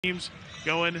Teams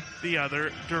going the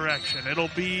other direction.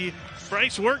 It'll be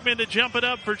Bryce Workman to jump it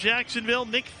up for Jacksonville.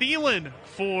 Nick Thielen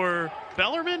for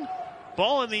Bellarmine.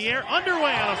 Ball in the air,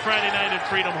 underway on a Friday night at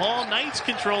Freedom Hall. Knights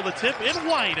control the tip in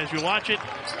white as you watch it.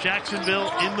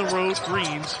 Jacksonville in the road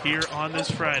greens here on this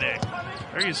Friday.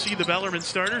 There you see the Bellarmine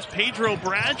starters. Pedro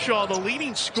Bradshaw, the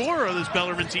leading scorer of this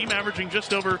Bellarmine team, averaging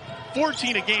just over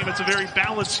 14 a game. It's a very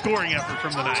balanced scoring effort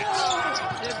from the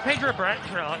Knights. Pedro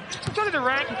Bradshaw, he go to the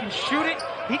rack, he can shoot it,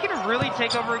 he can really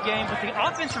take over a game, but the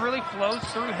offense really flows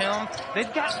through him.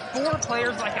 They've got four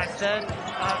players, like I said,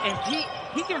 and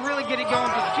he can really get it going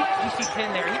for the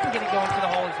GC10 there. He can get it going for the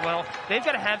hole as well. They've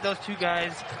got to have those two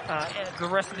guys the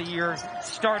rest of the year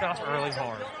start off early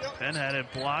hard. Ben had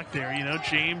it blocked there. You know,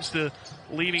 James, the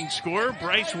leading scorer.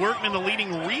 Bryce Workman, the leading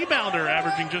rebounder,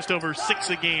 averaging just over 6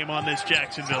 a game on this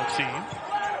Jacksonville team.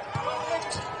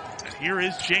 And here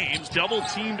is James, double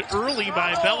teamed early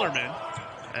by Bellarmine.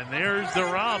 And there's the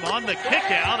Rob on the kick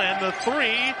out, and the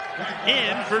three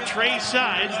in for Trey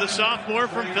Sides, the sophomore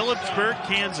from Phillipsburg,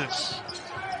 Kansas.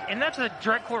 And that's a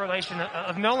direct correlation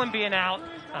of Nolan being out,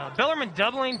 Bellarmine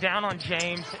doubling down on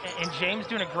James, and James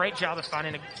doing a great job of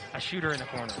finding a shooter in the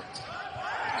corner.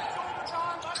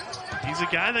 He's a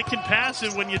guy that can pass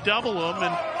it when you double him,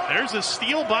 and there's a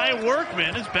steal by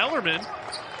Workman as Bellarmine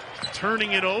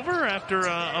turning it over after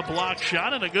a block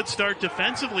shot, and a good start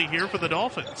defensively here for the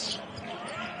Dolphins.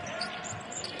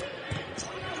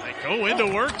 Go into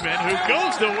Workman, who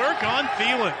goes to work on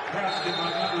Thielen.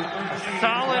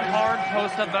 Solid, hard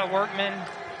post-up by Workman.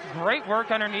 Great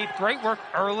work underneath, great work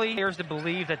early. Here's to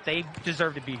believe that they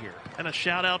deserve to be here. And a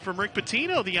shout-out from Rick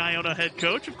Pitino, the Iona head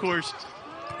coach. Of course,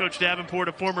 Coach Davenport,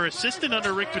 a former assistant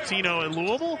under Rick Pitino at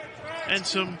Louisville. And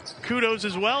some kudos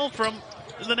as well from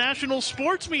the national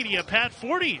sports media. Pat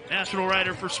Forty, national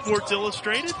writer for Sports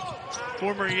Illustrated,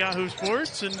 former Yahoo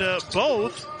Sports, and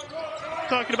both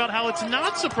talking about how it's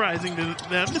not surprising to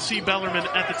them to see Bellarmine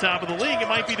at the top of the league. It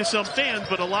might be to some fans,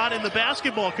 but a lot in the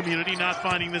basketball community not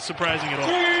finding this surprising at all.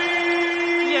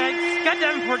 Yeah, Scott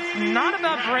Davenport's not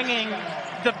about bringing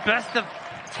the best of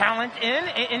talent in,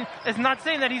 and it's not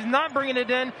saying that he's not bringing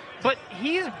it in, but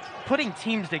he's putting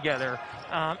teams together.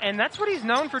 And that's what he's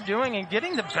known for doing, and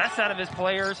getting the best out of his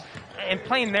players and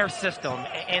playing their system.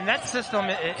 And that system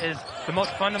is the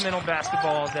most fundamental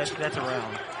basketball that's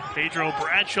around. Pedro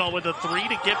Bradshaw with a three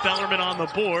to get Bellarmine on the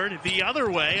board. The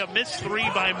other way, a missed three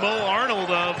by Mo Arnold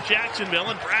of Jacksonville,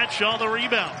 and Bradshaw the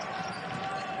rebound.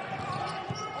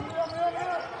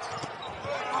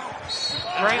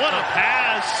 What a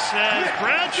pass as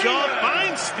Bradshaw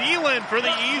finds Thielen for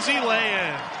the easy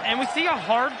lay-in. And we see a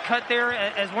hard cut there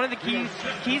as one of the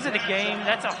keys of the game.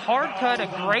 That's a hard cut, a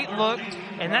great look,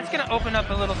 and that's going to open up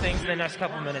a little things in the next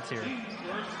couple minutes here.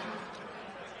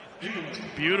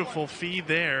 Beautiful feed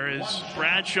there as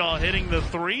Bradshaw hitting the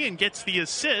three and gets the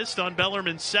assist on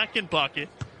Bellarmine's second bucket.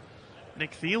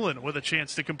 Nick Thielen with a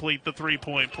chance to complete the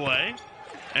three-point play,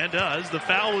 and does. The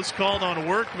foul was called on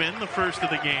Workman, the first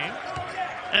of the game.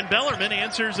 And Bellarmine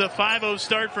answers a 5-0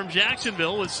 start from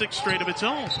Jacksonville with 6 straight of its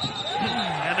own.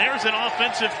 And there's an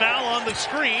offensive foul on the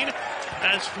screen.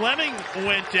 As Fleming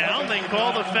went down, they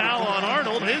called a foul on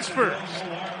Arnold, his first.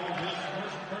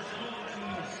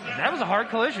 That was a hard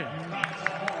collision.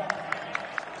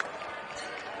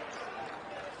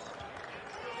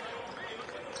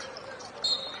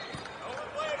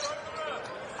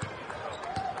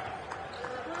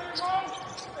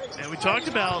 And we talked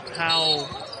about how,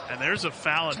 and there's a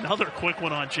foul, another quick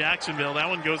one on Jacksonville. That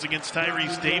one goes against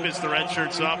Tyrese Davis, the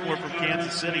redshirt sophomore from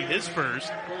Kansas City, his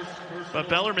first. But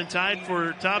Bellarmine tied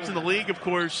for tops in the league, of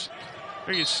course.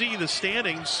 There you see the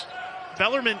standings.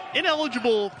 Bellarmine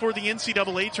ineligible for the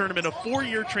NCAA tournament, a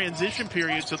 4-year transition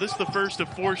period, so this is the first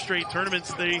of 4 straight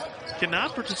tournaments they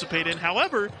cannot participate in.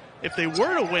 However, if they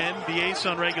were to win the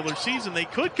ASUN regular season, they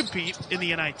could compete in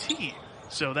the NIT.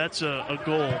 So that's a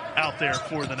goal out there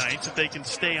for the Knights, if they can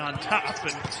stay on top,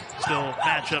 and still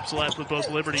matchups left with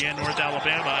both Liberty and North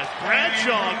Alabama.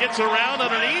 Bradshaw gets around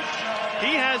underneath.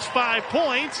 He has 5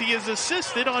 points. He is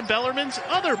assisted on Bellarmine's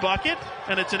other bucket,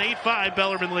 and it's an 8-5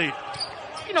 Bellarmine lead.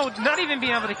 You know, not even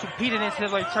being able to compete in the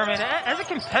NCAA tournament, as a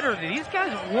competitor, these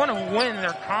guys want to win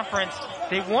their conference.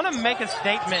 They want to make a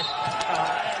statement.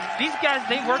 These guys,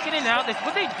 they work in and out. That's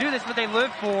what they do. That's what they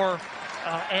live for.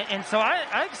 And so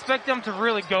I expect them to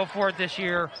really go for it this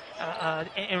year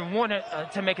and want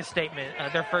to make a statement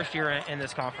their first year in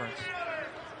this conference.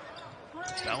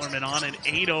 Bellarmine on an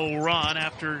 8-0 run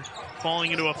after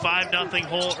falling into a 5-0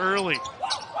 hole early.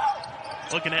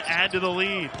 Looking to add to the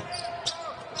lead.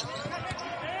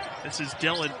 This is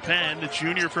Dylan Penn, the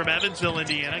junior from Evansville,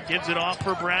 Indiana. Gives it off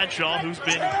for Bradshaw, who's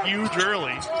been huge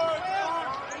early.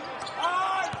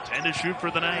 10 to shoot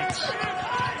for the Knights.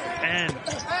 And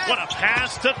what a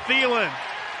pass to Thielen.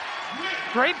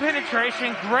 Great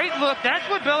penetration, great look. That's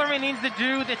what Bellarmine needs to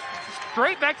do. That's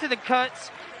straight back to the cuts.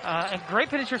 And great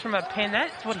penetration from a pin.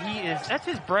 That's what he is. That's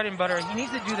his bread and butter. He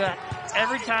needs to do that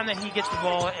every time that he gets the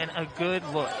ball and a good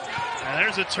look. And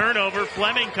there's a turnover.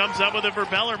 Fleming comes up with it for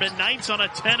Bellarmine. Knights on a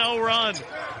 10-0 run.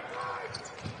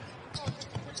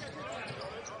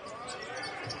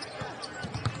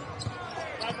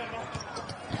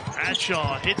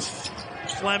 Bradshaw hits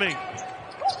Fleming.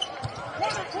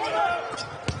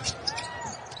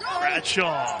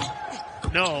 Bradshaw.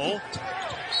 No.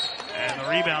 And the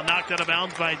rebound knocked out of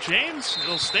bounds by James.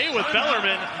 It'll stay with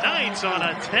Bellarmine. Knights on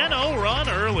a 10-0 run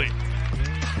early.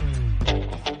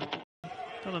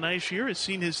 Done a nice year. Has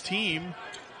seen his team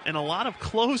in a lot of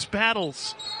close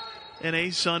battles in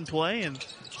A-Sun play and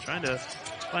trying to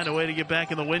find a way to get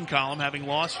back in the win column, having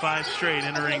lost 5 straight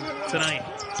entering tonight.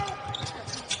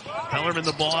 Bellarmine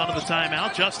the ball out of the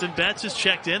timeout. Justin Betts is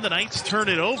checked in. The Knights turn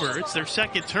it over. It's their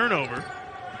second turnover.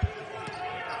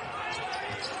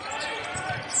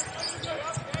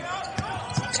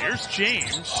 Here's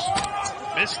James.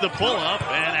 Missed the pull-up,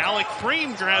 and Alec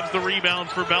Freem grabs the rebound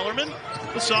for Bellarmine,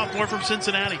 the sophomore from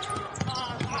Cincinnati.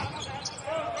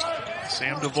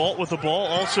 Sam DeVault with the ball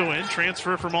also in.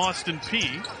 Transfer from Austin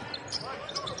Peay.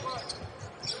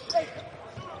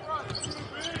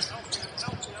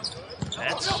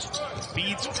 Betts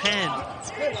feeds Penn.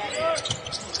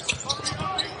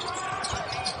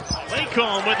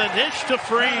 Laycomb with a dish to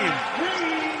Freem.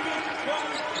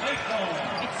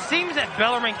 Seems that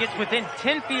Bellarmine gets within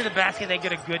 10 feet of the basket, they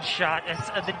get a good shot. That's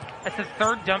the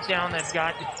third dump down they've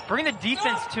got. Bring the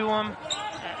defense to them,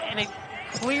 and a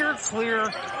clear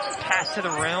pass to the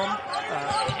rim.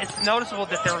 It's noticeable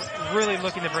that they're really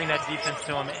looking to bring that defense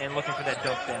to them and looking for that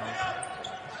dump down.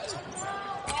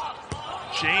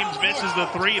 James misses the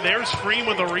 3. There's Freem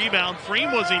with a rebound.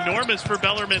 Freem was enormous for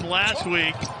Bellarmine last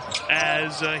week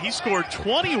as he scored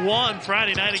 21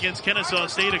 Friday night against Kennesaw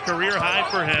State, a career high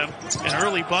for him. An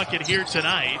early bucket here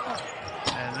tonight.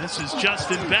 And this is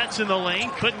Justin Betts in the lane.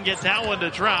 Couldn't get that one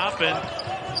to drop. And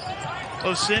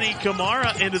Osini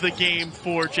Kamara into the game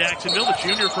for Jacksonville, the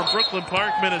junior from Brooklyn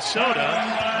Park, Minnesota.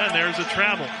 And there's a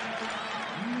travel.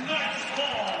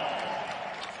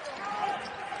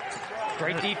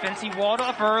 Great defense. He walled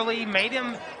off early, made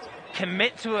him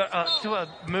commit to a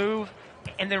move,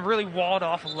 and then really walled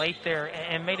off late there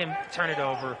and made him turn it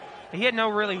over. He had no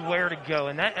really where to go,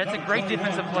 and that's a great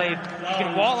defensive play. You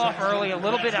can wall off early, a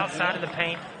little bit outside of the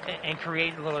paint, and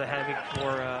create a little bit of havoc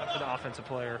for the offensive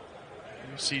player.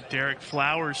 You see Derek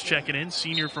Flowers checking in,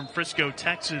 senior from Frisco,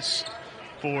 Texas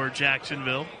for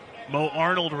Jacksonville. Mo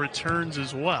Arnold returns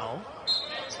as well.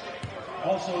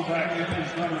 Also back in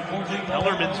is number 14.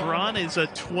 Bellarmine's run is a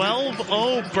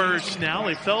 12-0 burst now.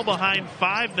 They fell behind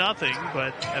 5-0,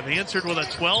 but have answered with a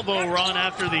 12-0 run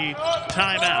after the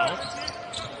timeout.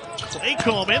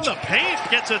 Laycomb in the paint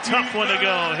gets a tough one to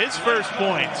go. His first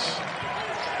points.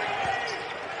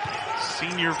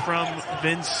 Senior from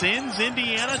Vincennes,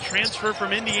 Indiana, transfer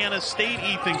from Indiana State,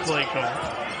 Ethan Claycomb.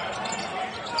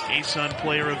 A-Sun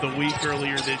Player of the Week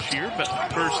earlier this year, but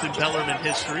first in Bellarmine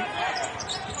history.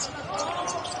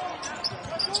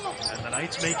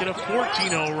 Knights make it a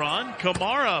 14-0 run.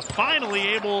 Kamara finally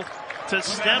able to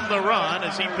stem the run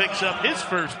as he picks up his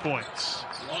first points.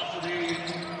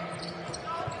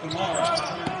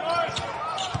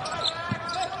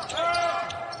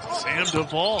 Sam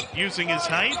DeVault using his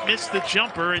height, missed the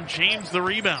jumper, and James the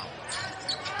rebound.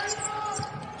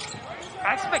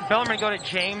 I expect Bellarmine to go to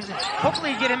James.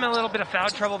 Hopefully get him in a little bit of foul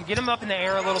trouble, get him up in the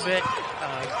air a little bit,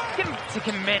 get him to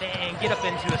commit and get up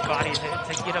into his body to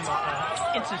get him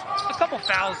into a couple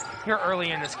fouls here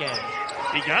early in this game.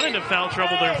 He got into foul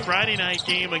trouble their Friday night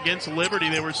game against Liberty.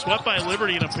 They were swept by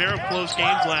Liberty in a pair of close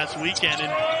games last weekend,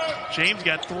 and James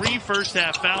got 3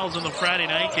 first-half fouls in the Friday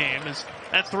night game as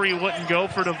that 3 wouldn't go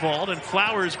for DeVault, and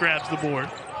Flowers grabs the board.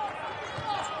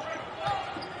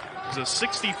 It was a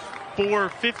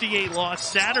 64-58 loss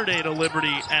Saturday to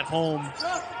Liberty at home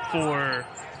for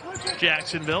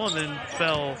Jacksonville, and then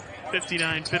fell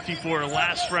 59-54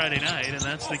 last Friday night, and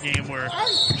that's the game where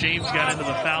James got into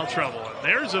the foul trouble. And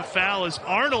there's a foul as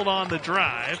Arnold on the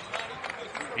drive.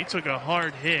 He took a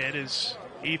hard hit as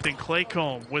Ethan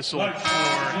Claycomb whistled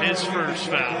for his first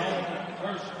foul.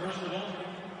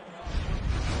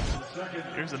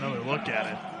 Here's another look at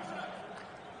it.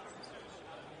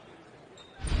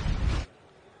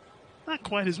 Not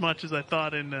quite as much as I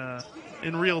thought in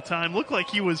real time. Looked like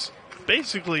he was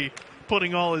basically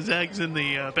putting all his eggs in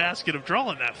the basket of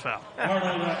drawing that foul.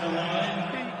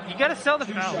 You got to sell the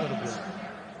foul a little bit.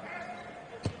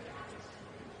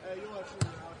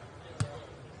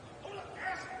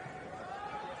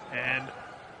 And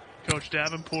Coach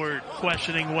Davenport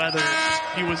questioning whether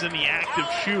he was in the act of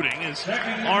shooting as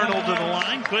Arnold to the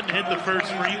line couldn't hit the first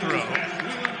free throw.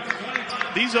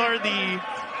 These are the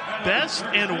best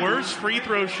and worst free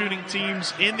throw shooting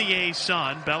teams in the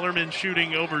A-Sun. Bellarmine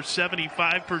shooting over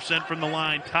 75% from the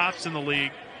line, tops in the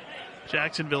league.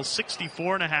 Jacksonville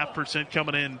 64.5%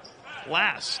 coming in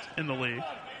last in the league.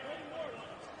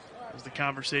 As the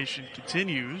conversation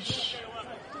continues,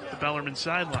 the Bellarmine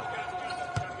sideline.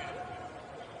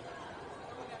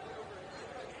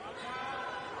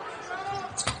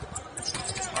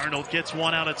 Arnold gets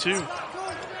 1 out of 2.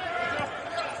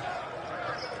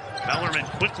 Bellarmine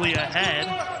quickly ahead.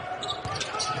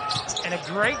 And a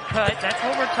great cut. That's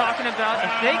what we're talking about.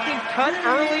 If they can cut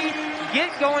early,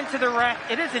 get going to the rack,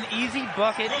 it is an easy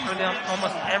bucket for them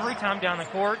almost every time down the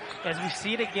court. As we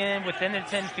see it again within the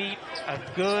 10 feet, a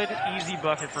good, easy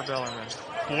bucket for Bellarmine.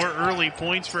 4 early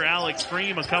points for Alex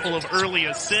Freem, a couple of early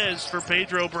assists for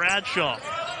Pedro Bradshaw.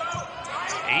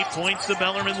 8 points the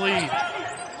Bellarmine lead.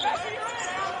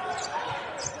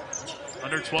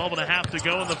 Under 12.5 to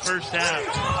go in the first half.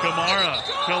 Kamara,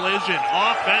 collision,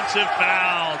 offensive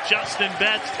foul. Justin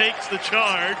Betts takes the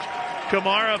charge.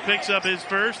 Kamara picks up his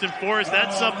first, and Forrest,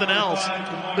 that's something else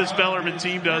this Bellarmine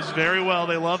team does very well.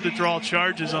 They love to draw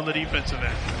charges on the defensive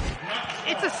end.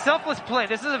 It's a selfless play.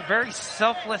 This is a very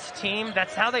selfless team.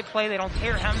 That's how they play. They don't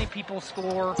care how many people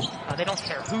score. They don't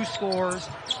care who scores.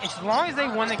 As long as they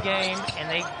win the game and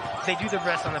they do the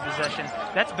rest on the possession,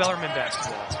 that's Bellarmine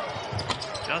basketball.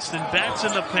 Justin Betts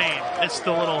in the paint. It's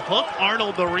the little hook.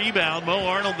 Arnold the rebound. Mo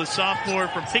Arnold, the sophomore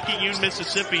from Picayune,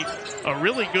 Mississippi, a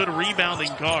really good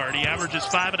rebounding guard. He averages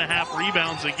 5.5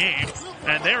 rebounds a game.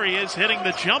 And there he is hitting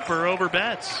the jumper over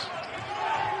Betts.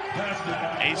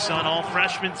 A-Sun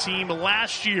all-freshman team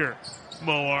last year,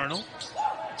 Mo Arnold.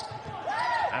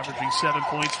 Averaging 7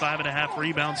 points, 5.5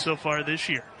 rebounds so far this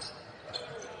year.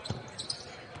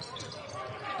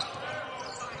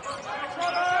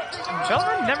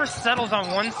 Bellarmine never settles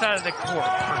on one side of the court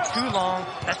for too long.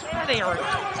 That's why they are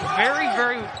very,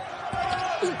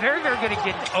 very good at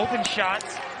getting open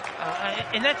shots.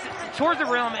 And that's towards the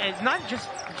rim. It's not just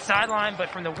sideline, but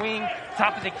from the wing,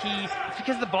 top of the key. It's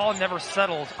because the ball never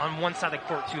settles on one side of the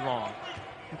court too long.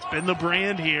 It's been the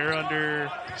brand here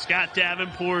under Scott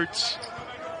Davenport's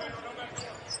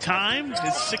time,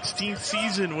 his 16th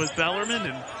season with Bellarmine,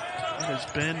 and it has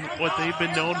been what they've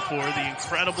been known for, the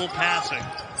incredible passing.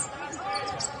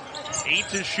 8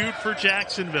 to shoot for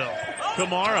Jacksonville.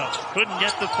 Kamara couldn't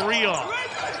get the 3 off.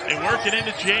 They work it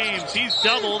into James. He's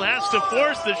doubled, has to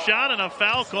force the shot, and a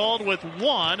foul called with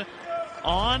 1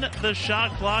 on the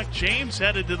shot clock. James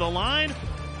headed to the line.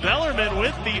 Bellarmine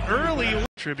with the early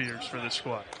contributors for the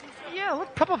squad. Yeah, look,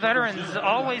 a couple veterans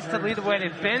always to lead the way.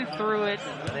 They've been through it.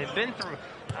 They've been through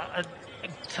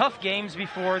tough games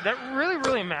before. That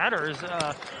really matters,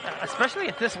 especially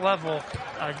at this level.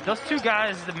 Those two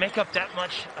guys that make up that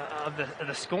much of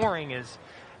the scoring is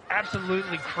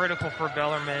absolutely critical for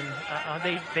Bellarmine.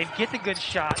 They get the good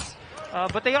shots,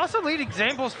 but they also lead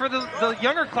examples for the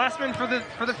younger classmen for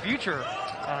the future.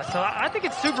 So I think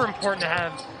it's super important to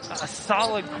have a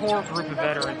solid core group of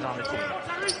veterans on the team.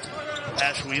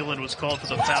 Ash Whelan was called for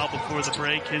the foul before the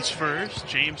break, his first.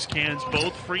 James cans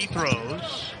both free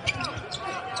throws.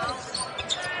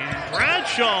 And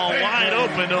Bradshaw wide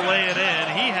open to lay it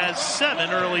in. He has 7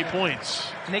 early points.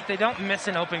 Nick, they don't miss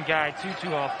an open guy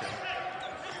too often.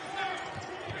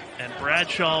 And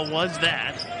Bradshaw was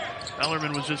that.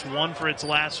 Bellarmine was just 1 for its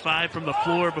last 5 from the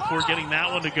floor before getting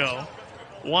that one to go.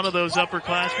 One of those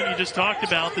upperclassmen you just talked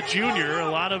about, the junior, a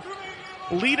lot of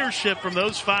leadership from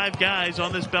those 5 guys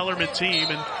on this Bellarmine team.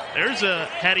 And there's a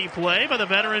heady play by the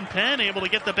veteran Penn, able to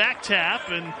get the back tap,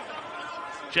 and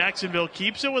Jacksonville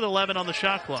keeps it with 11 on the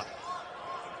shot clock.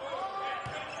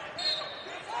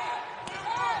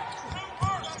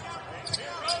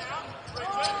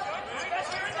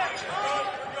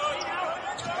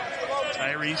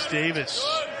 Tyrese Davis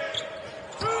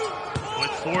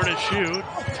with 4 to shoot.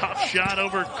 Tough shot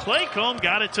over Claycomb,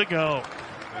 got it to go.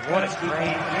 What a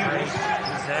great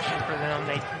possession for them.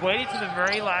 They waited to the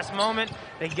very last moment.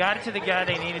 They got it to the guy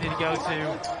they needed to go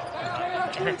to.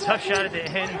 And a tough shot at the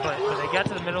end, but they got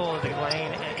to the middle of the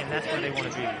lane, and that's where they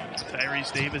want to be.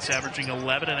 Tyrese Davis averaging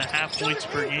 11.5 points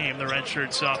per game, the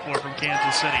redshirt sophomore from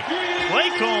Kansas City.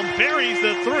 Claycomb buries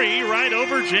the 3 right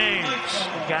over James.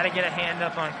 You got to get a hand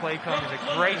up on Claycomb. He's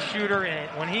a great shooter, and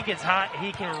when he gets hot,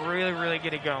 he can really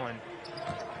get it going.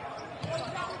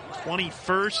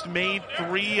 21st made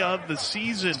 3 of the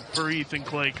season for Ethan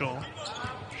Claycomb,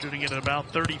 shooting it at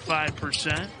about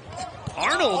 35%.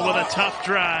 Arnold with a tough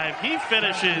drive. He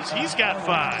finishes. He's got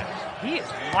 5. He is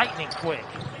lightning quick.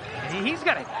 He's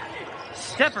got a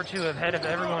step or two ahead of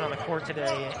everyone on the court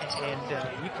today,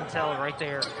 and you can tell right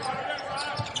there.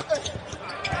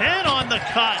 Penn on the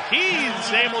cut.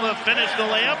 He's able to finish the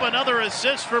layup. Another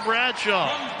assist for Bradshaw.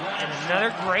 And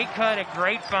another great cut, a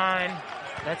great find.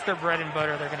 That's their bread and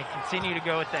butter. They're going to continue to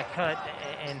go with that cut,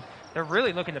 and they're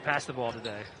really looking to pass the ball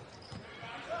today.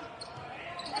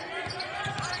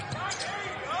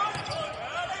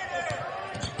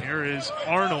 Here is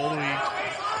Arnold. We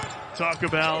talk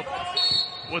about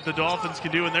what the Dolphins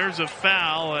can do, and there's a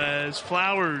foul as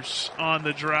Flowers on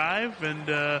the drive,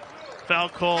 and foul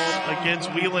called against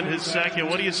Whelan, his second.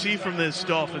 What do you see from this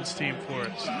Dolphins team for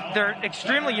us? They're an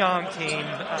extremely young team.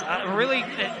 Really,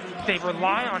 they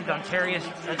rely on Dontarius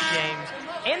James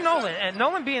and Nolan. And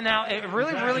Nolan being out, it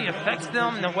really, really affects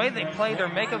them in the way they play, their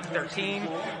makeup of their team.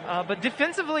 But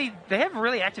defensively, they have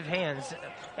really active hands.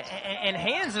 And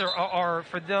hands are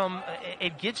for them,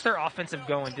 it gets their offensive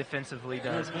going defensively,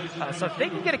 does. So if they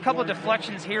can get a couple of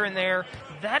deflections here and there,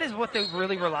 that is what they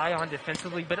really rely on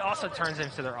defensively, but it also turns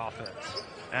into their offense.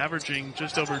 Averaging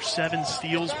just over 7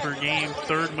 steals per game,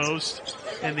 third most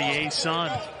in the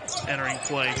A-Sun entering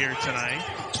play here tonight.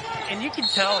 And you can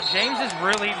tell James is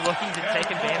really looking to take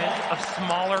advantage of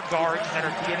smaller guards that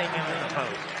are getting into the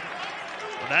post.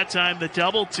 Well, that time the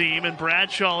double team, and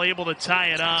Bradshaw able to tie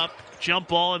it up. Jump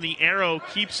ball in the arrow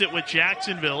keeps it with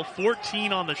Jacksonville.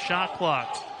 14 on the shot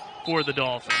clock for the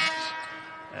Dolphins.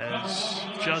 As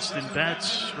Justin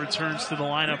Betts returns to the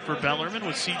lineup for Bellarmine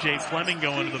with C.J. Fleming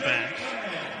going to the bench.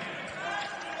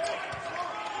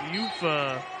 You've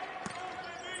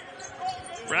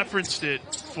referenced it,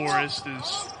 Forrest,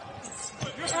 as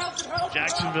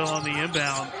Jacksonville on the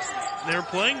inbound. They're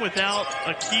playing without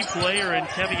a key player in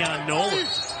Kevion Nolan.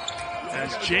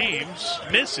 As James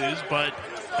misses, but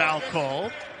foul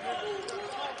called.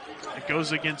 It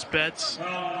goes against Betts,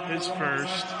 his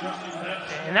first.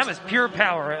 And that was pure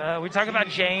power. We talk about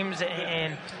James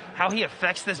and how he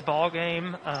affects this ball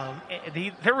game.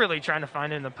 They're really trying to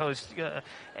find him in the post.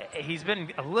 He's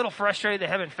been a little frustrated they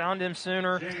haven't found him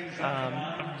sooner.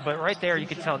 But right there, you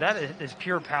can tell that is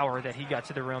pure power that he got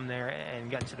to the rim there and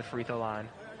got to the free throw line.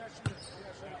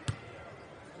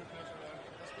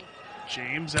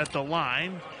 James at the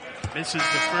line. Misses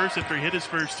the first after he hit his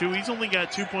first two. He's only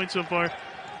got 2 points so far.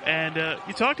 And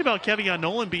you talked about Kevion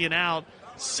Nolan being out.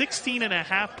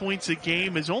 16.5 points a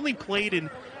game. Has only played in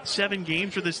 7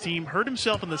 games for this team. Hurt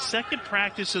himself in the second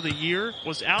practice of the year.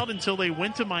 Was out until they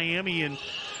went to Miami in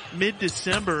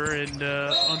mid-December. And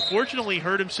unfortunately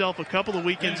hurt himself a couple of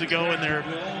weekends ago in their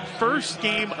first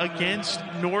game against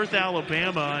North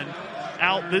Alabama. And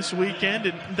out this weekend.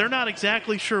 And they're not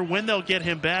exactly sure when they'll get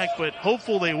him back, but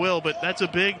hopeful they will. But that's a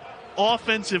big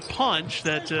offensive punch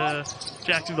that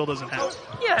Jacksonville doesn't have.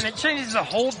 Yeah, and it changes the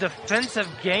whole defensive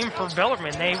game for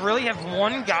Bellarmine. They really have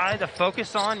one guy to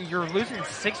focus on. You're losing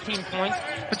 16 points,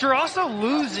 but you're also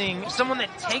losing someone that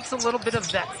takes a little bit of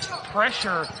that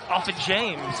pressure off of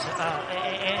James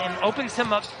and opens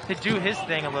him up to do his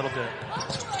thing a little bit.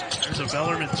 There's a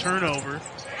Bellarmine turnover.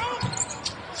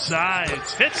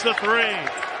 Sides, hits the three.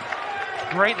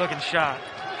 Great looking shot.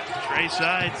 Trey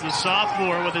Sides, the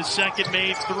sophomore, with his second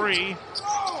made three.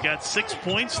 He's got 6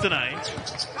 points tonight.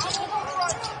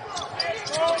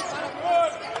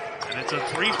 And it's a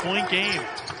 3-point game.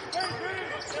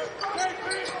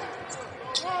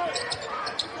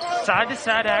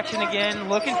 Side-to-side action again,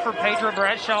 looking for Pedro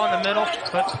Bradshaw in the middle,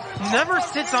 but never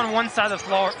sits on one side of the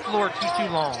floor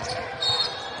too long.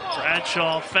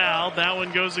 Bradshaw fouled. That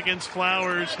one goes against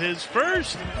Flowers. His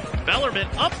first. Bellarmine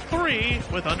up 3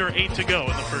 with under 8 to go in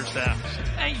the first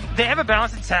half. They have a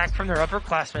balanced attack from their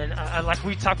upperclassmen. Like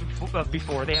we talked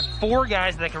before, they have 4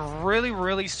 guys that can really,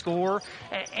 really score.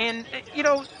 And you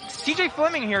know, C.J.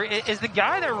 Fleming here is the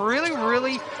guy that really,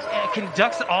 really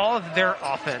conducts all of their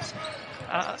offense.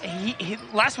 He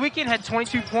last weekend had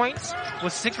 22 points,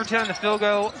 was 6 for 10 on the field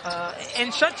goal,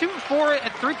 and shot 2 for 4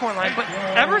 at 3-point line. But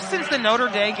ever since the Notre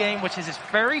Dame game, which is his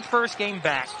very first game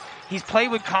back, he's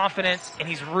played with confidence, and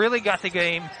he's really got the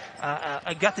game,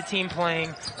 got the team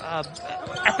playing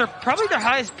at probably their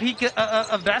highest peak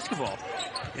of basketball.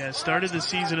 Yeah, started the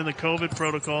season in the COVID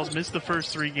protocols, missed the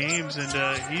first 3 games, and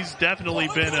he's definitely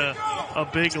been a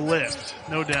big lift,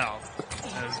 no doubt.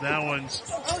 As that one's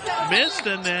missed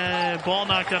and the ball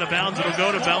knocked out of bounds, it'll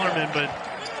go to Bellarmine. But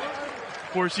of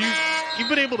course, you've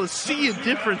been able to see a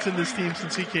difference in this team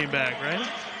since he came back, right?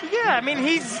 Yeah, I mean,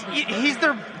 he's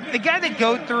the guy that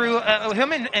go through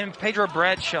him and Pedro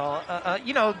Bradshaw.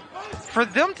 You know, for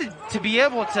them to be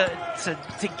able to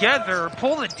together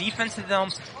pull the defense to them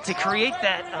to create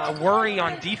that worry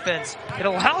on defense, it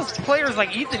allows players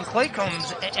like Ethan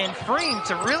Claycombs and Freem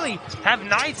to really have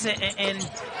nights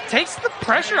and takes the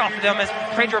pressure off of them as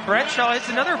Pedro Bradshaw hits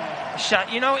another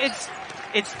shot. You know, it's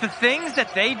the things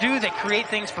that they do that create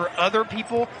things for other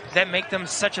people that make them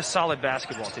such a solid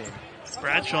basketball team.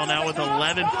 Bradshaw now with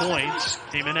 11 points.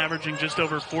 Came in averaging just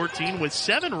over 14 with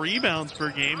 7 rebounds per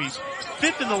game. He's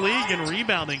 5th in the league in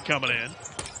rebounding coming in.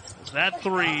 That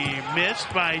three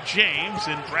missed by James,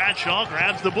 and Bradshaw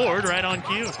grabs the board right on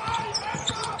cue.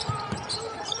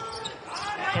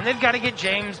 And they've got to get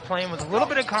James playing with a little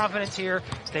bit of confidence here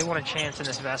if they want a chance in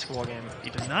this basketball game. He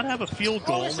does not have a field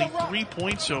goal, only 3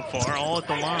 points so far, all at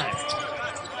the line.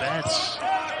 Betts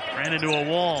ran into a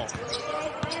wall.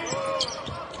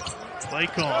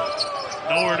 Claycomb,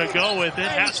 nowhere to go with it,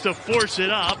 has to force it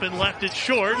up and left it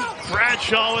short.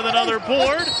 Bradshaw with another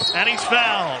board, and he's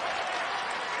fouled.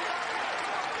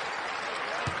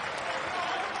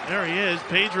 There he is,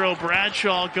 Pedro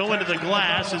Bradshaw going to the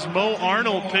glass as Mo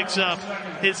Arnold picks up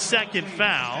his second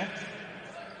foul.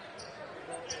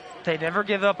 They never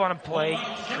give up on a play,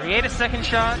 create a second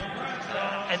shot.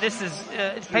 And this is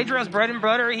Pedro's bread and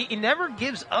butter. He never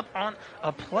gives up on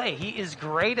a play. He is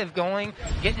great at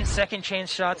getting second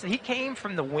chance shots. He came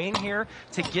from the wing here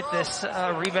to get this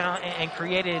rebound and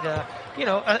created,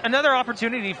 another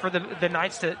opportunity for the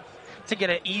Knights to get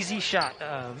an easy shot.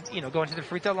 Going to the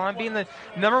free throw line, being the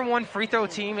 #1 free throw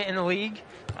team in the league.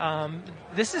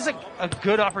 This is a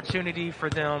good opportunity for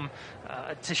them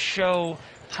to show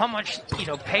how much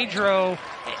Pedro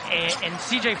and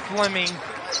CJ Fleming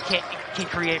can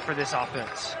create for this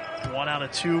offense. 1 out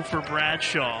of 2 for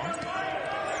Bradshaw.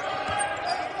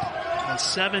 The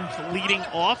 7th leading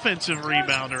offensive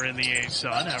rebounder in the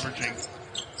A-Sun, averaging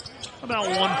about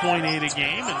 1.8 a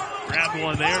game, and grabbed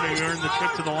one there to earn the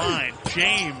trip to the line.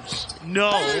 James,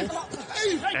 no.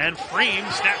 And Freem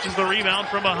snatches the rebound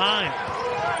from behind.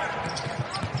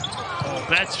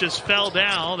 Betts just fell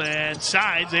down, and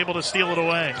Sides able to steal it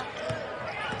away.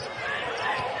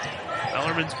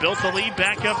 Bellarmine's built the lead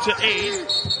back up to 8.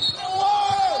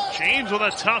 James with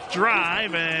a tough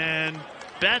drive, and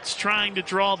Betts trying to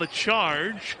draw the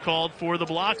charge, called for the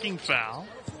blocking foul.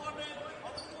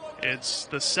 It's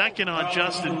the second on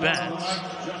Justin Betts.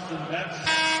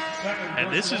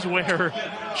 And this is where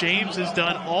James has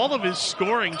done all of his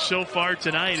scoring so far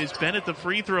tonight, has been at the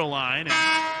free throw line. And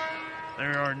they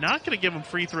are not going to give him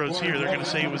free throws here. They're going to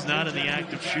say he was not in the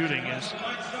act of shooting, as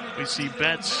we see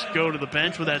Betts go to the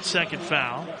bench with that second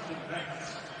foul.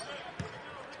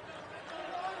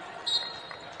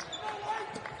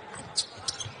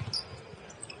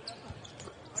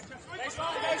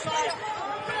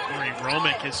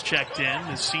 Romick has checked in,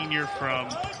 the senior from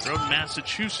Groton,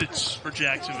 Massachusetts for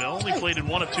Jacksonville. Only played in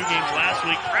 1 of 2 games last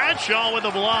week. Bradshaw with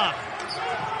a block.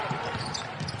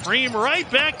 Freem right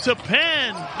back to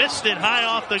Penn. Missed it high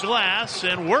off the glass,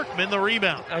 and Workman the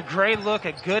rebound. A great look,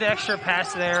 a good extra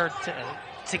pass there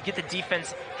to get the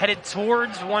defense headed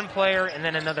towards one player, and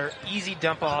then another easy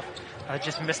dump off.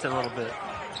 Just missed it a little bit.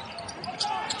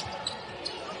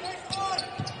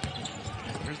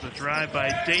 The drive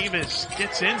by Davis,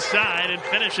 gets inside and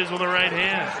finishes with a right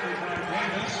hand.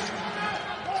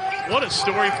 What a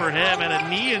story for him. Had a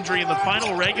knee injury in the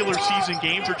final regular season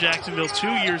game for Jacksonville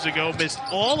 2 years ago. Missed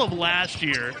all of last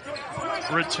year.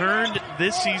 Returned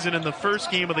this season in the first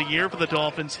game of the year for the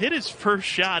Dolphins. Hit his first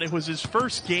shot. It was his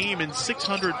first game in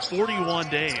 641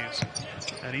 days.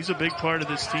 And he's a big part of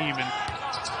this team. And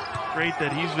great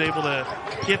that he's able to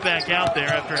get back out there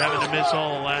after having to miss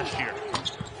all of last year.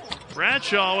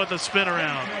 Bradshaw with a spin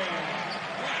around.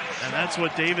 And that's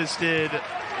what Davis did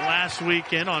last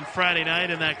weekend on Friday night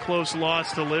in that close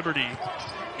loss to Liberty.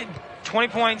 20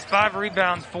 points, 5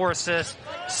 rebounds, 4 assists.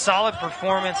 Solid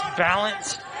performance,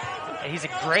 balanced. He's a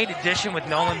great addition with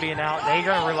Nolan being out. They're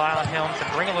going to rely on him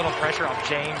to bring a little pressure off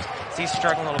James. He's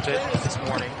struggling a little bit this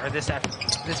morning, or this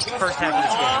first half of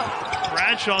this game.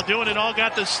 Bradshaw doing it all,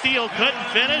 got the steal, couldn't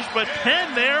finish, but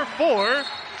Penn there for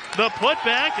the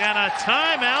putback and a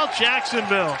timeout,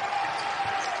 Jacksonville.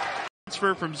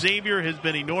 Transfer from Xavier has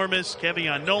been enormous.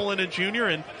 Kevion Nolan, a junior,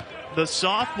 and the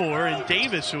sophomore in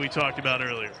Davis, who we talked about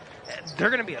earlier. They're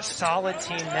going to be a solid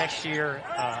team next year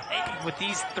with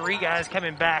these 3 guys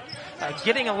coming back,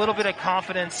 getting a little bit of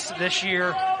confidence this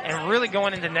year, and really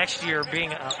going into next year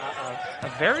being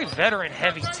a very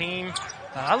veteran-heavy team.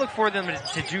 I look for them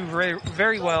to do very,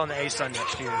 very well in the A-Sun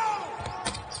next year.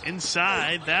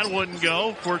 Inside, that wouldn't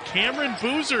go for Cameron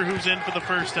Boozer, who's in for the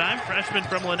first time, freshman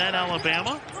from Lynette,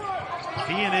 Alabama.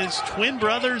 He and his twin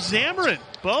brother Zamarin,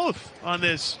 both on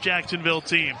this Jacksonville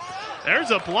team.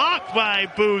 There's a block by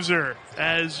Boozer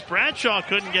as Bradshaw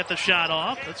couldn't get the shot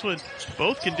off. That's what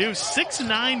both can do.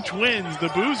 6'9" twins, the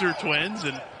Boozer twins,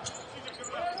 and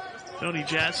Tony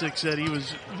Jasic said he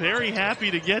was very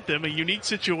happy to get them. A unique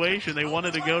situation. They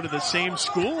wanted to go to the same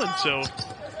school, and so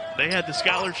they had the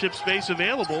scholarship space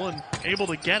available and able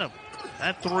to get him.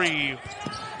 That three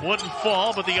wouldn't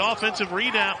fall, but the offensive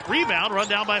rebound run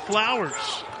down by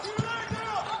Flowers.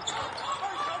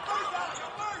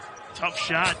 Tough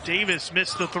shot. Davis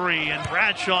missed the three, and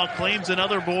Bradshaw claims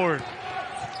another board.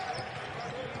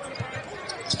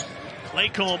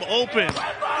 Claycomb open.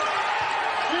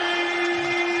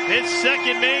 His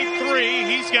second made three.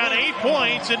 He's got 8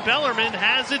 points, and Bellarmine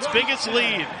has its biggest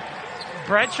lead.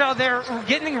 Bradshaw there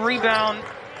getting rebound,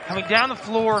 coming down the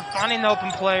floor, finding the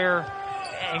open player,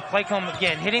 and Claycomb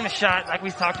again hitting the shot like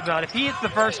we talked about. If he hits the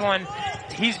first one,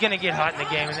 he's going to get hot in the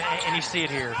game, and you see it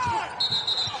here.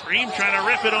 Green trying to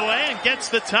rip it away and gets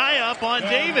the tie up on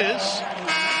Davis.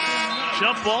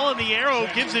 Jump ball, and the arrow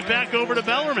gives it back over to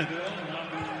Bellarmine.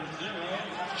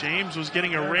 James was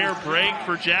getting a rare break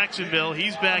for Jacksonville.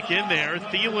 He's back in there.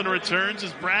 Thielen returns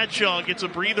as Bradshaw gets a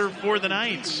breather for the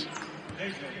Knights.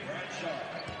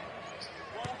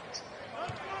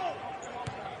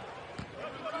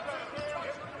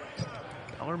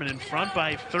 Bellarmine in front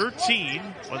by 13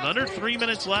 with under 3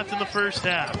 minutes left in the first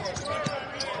half.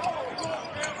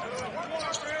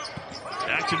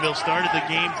 Jacksonville started the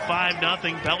game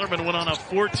 5-0. Bellarmine went on a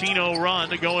 14-0 run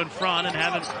to go in front and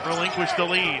haven't relinquished the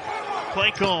lead.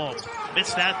 Claycomb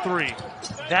missed that three.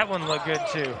 That one looked good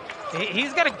too.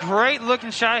 He's got a great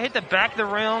looking shot, hit the back of the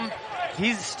rim.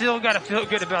 He's still got to feel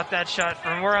good about that shot.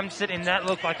 From where I'm sitting, that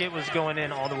looked like it was going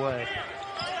in all the way.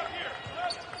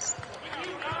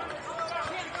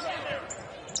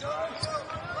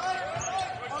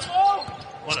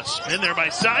 What a spin there by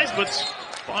Sides, but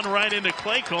spun right into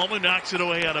Claycomb, who knocks it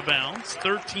away out of bounds.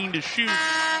 13 to shoot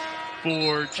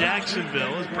for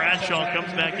Jacksonville as Bradshaw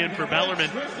comes back in for Bellarmine.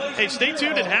 Hey, stay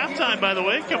tuned at halftime, by the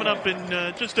way, coming up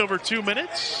in just over 2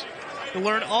 minutes. You'll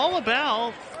learn all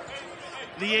about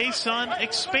the ASUN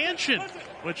expansion,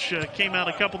 which came out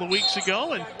a couple of weeks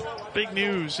ago, and big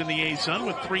news in the ASUN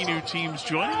with 3 new teams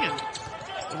joining, and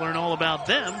we'll learn all about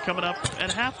them coming up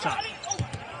at halftime.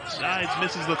 Sides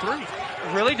misses the three.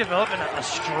 Really developing a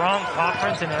strong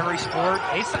conference in every sport.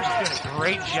 ASUN's doing a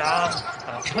great job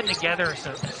putting together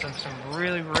some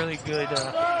really, really good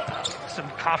some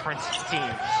conference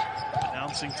teams.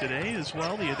 Announcing today as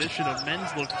well the addition of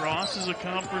men's lacrosse as a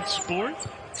conference sport.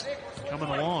 Coming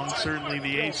along, certainly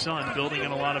the ASUN building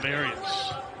in a lot of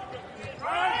areas.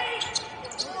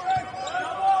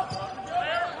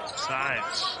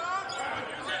 Sides.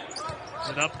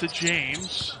 It up to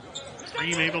James.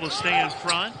 Ream able to stay in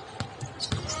front.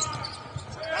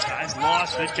 Sides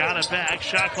lost it, got it back.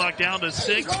 Shot clock down to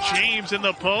 6. James in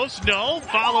the post. No.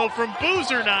 Follow from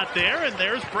Boozer, not there. And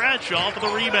there's Bradshaw for the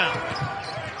rebound.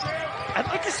 I'd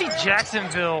like to see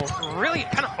Jacksonville really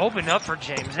kind of open up for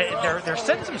James. They're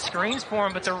setting some screens for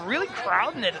him, but they're really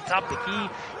crowding at the top of the key,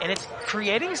 and it's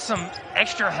creating some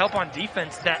extra help on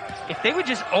defense that if they would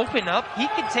just open up, he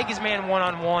could take his man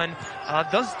one-on-one.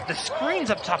 The screens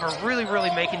up top are really,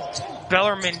 really making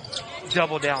Bellarmine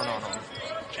double down on him.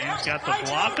 James got the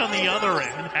block on the other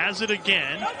end, has it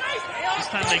again. This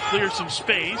time they clear some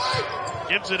space.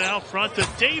 Gives it out front to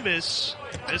Davis.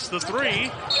 Missed the three.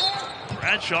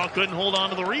 Bradshaw couldn't hold on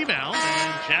to the rebound,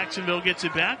 and Jacksonville gets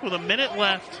it back with a minute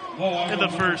left in the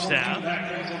first half.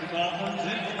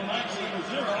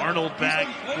 Arnold back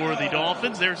for the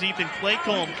Dolphins. There's Ethan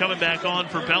Claycomb coming back on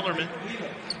for Bellarmine.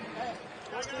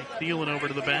 Thielen over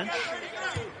to the bench.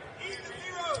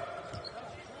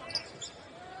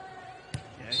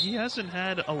 Yeah, he hasn't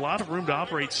had a lot of room to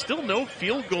operate. Still no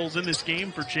field goals in this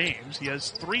game for James. He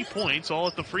has 3 points, all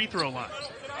at the free throw line.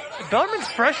 Bellarmine's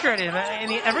frustrated,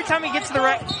 and every time he gets to the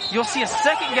rack, you'll see a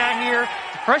second guy here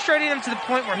frustrating him to the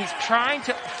point where he's trying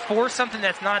to force something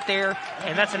that's not there,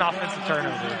 and that's an offensive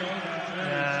turnover.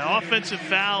 Offensive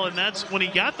foul, and that's when he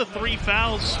got the 3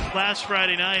 fouls last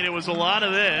Friday night. It was a lot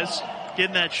of this,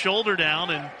 getting that shoulder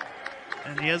down,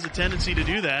 and he has a tendency to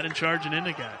do that and charging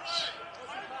into guys.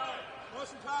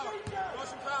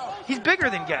 He's bigger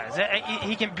than guys.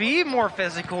 He can be more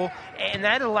physical, and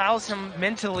that allows him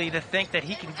mentally to think that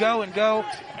he can go and go.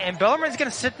 And Bellarmine's going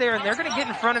to sit there, and they're going to get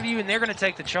in front of you, and they're going to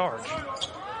take the charge.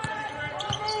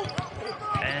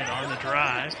 And on the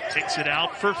drive, takes it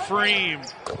out for Freem.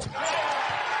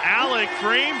 Alec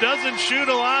Freem doesn't shoot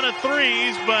a lot of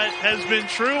threes, but has been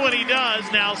true when he does.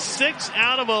 Now 6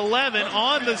 out of 11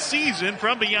 on the season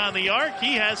from beyond the arc.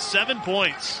 He has 7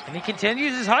 points. And he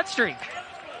continues his hot streak.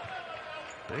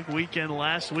 Big weekend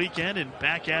last weekend and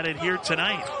back at it here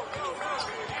tonight.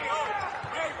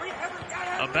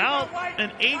 About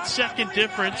an 8-second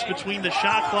difference between the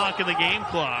shot clock and the game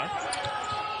clock.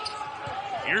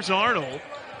 Here's Arnold.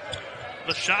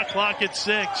 The shot clock at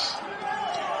 6.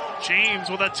 James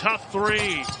with a tough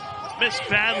 3. Missed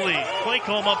badly.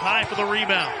 Claycomb up high for the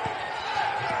rebound.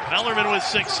 Bellarmine with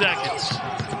 6 seconds.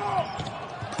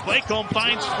 Claycomb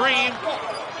finds Freem.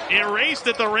 Erased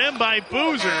at the rim by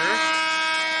Boozer.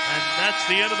 And that's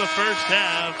the end of the first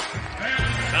half.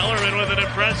 Bellarmine with an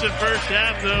impressive first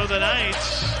half, though. The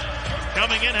Knights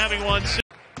coming in having won 6.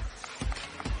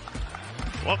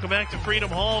 Welcome back to Freedom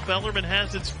Hall. Bellarmine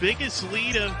has its biggest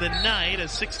lead of the night, a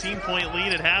 16-point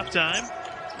lead at halftime.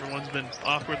 Everyone's been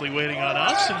awkwardly waiting on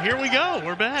us, and here we go.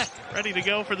 We're back, ready to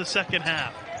go for the second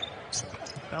half.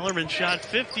 Bellarmine shot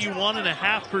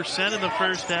 51.5% in the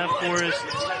first half for us,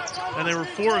 and they were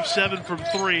 4 of 7 from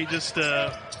 3, just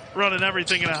running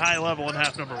everything at a high level in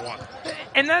half number 1.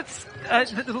 And that's,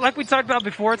 like we talked about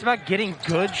before, it's about getting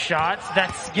good shots.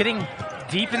 That's getting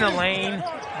deep in the lane,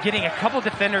 getting a couple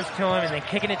defenders to him, and then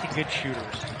kicking it to good shooters.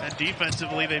 And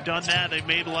defensively, they've done that. They've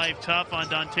made life tough on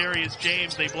Dontarius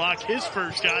James. They blocked his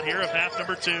first shot here of half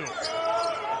number 2.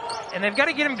 And they've got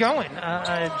to get him going.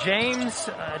 James,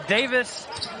 Davis,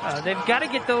 they've got to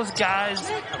get those guys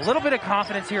a little bit of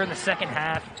confidence here in the second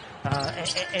half.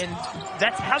 And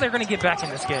that's how they're going to get back in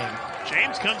this game.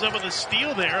 James comes up with a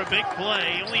steal there, a big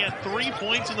play. He only had 3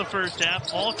 points in the first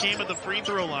half. All came at the free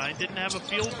throw line. Didn't have a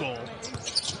field goal.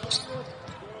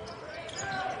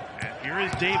 And here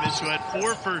is Davis, who had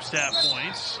 4 first half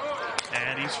points.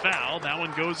 And he's fouled. That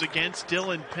one goes against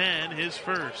Dylan Penn, his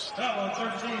first. Foul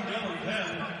 13, Dylan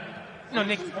Penn. No,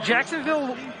 Nick,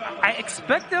 Jacksonville, I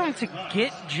expect them to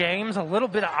get James a little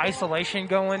bit of isolation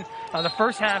going. The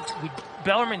first half,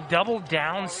 Bellarmine doubled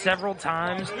down several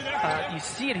times. You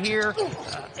see it here.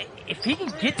 If he can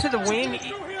get to the wing,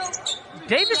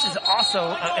 Davis is also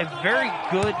a very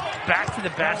good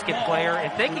back-to-the-basket player.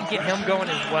 If they can get him going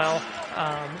as well,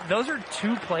 those are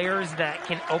 2 players that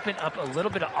can open up a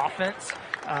little bit of offense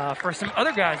for some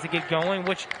other guys to get going,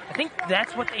 which I think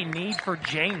that's what they need for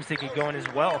James to get going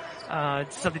as well,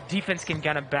 so the defense can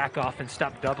kind of back off and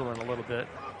stop doubling a little bit.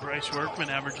 Bryce Workman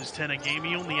averages 10 a game.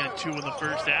 He only had 2 in the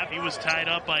first half. He was tied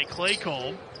up by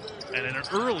Claycomb. And an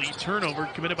early turnover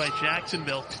committed by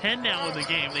Jacksonville. 10 now in the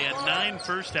game. They had 9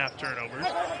 first half turnovers.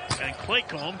 And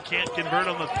Claycomb can't convert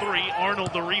on the 3.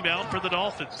 Arnold the rebound for the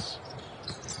Dolphins.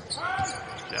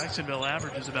 Jacksonville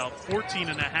averages about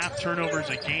 14.5 turnovers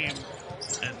a game.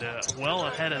 And well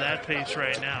ahead of that pace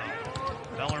right now.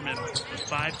 Bellarmine with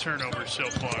 5 turnovers so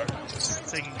far.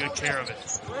 Taking good care of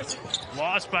it.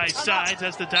 Lost by Sides.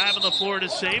 Has to dive on the floor to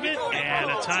save it.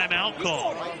 And a timeout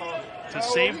call to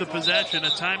save the possession. A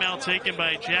timeout taken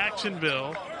by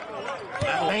Jacksonville.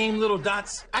 Lame little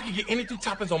dots. I could get anything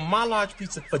toppings on my large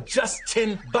pizza for just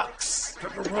 $10.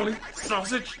 Pepperoni,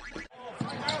 sausage.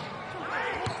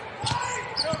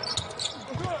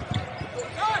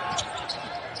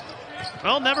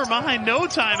 Well, never mind. No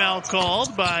timeout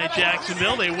called by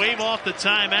Jacksonville. They wave off the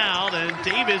timeout, and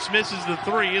Davis misses the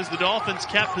 3 as the Dolphins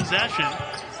kept possession.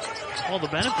 All the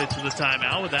benefits of the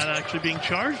timeout without actually being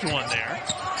charged one there.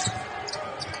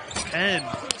 Penn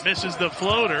misses the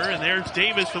floater, and there's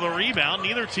Davis for the rebound.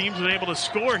 Neither team's been able to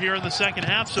score here in the second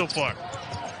half so far.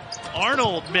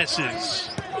 Arnold misses.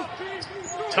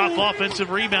 Tough offensive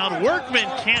rebound. Workman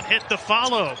can't hit the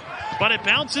follow, but it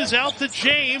bounces out to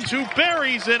James, who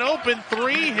buries an open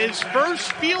 3, his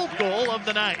first field goal of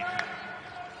the night.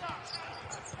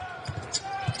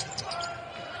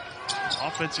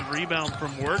 Offensive rebound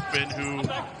from Workman, who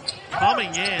coming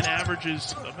in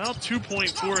averages about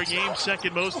 2.4 a game,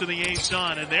 second most in the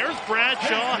A-Sun. And there's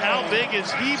Bradshaw. How big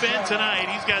has he been tonight?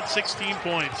 He's got 16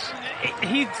 points.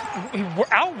 He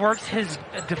outworks his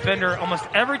defender almost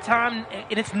every time,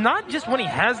 and it's not just when he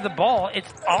has the ball,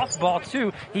 it's off ball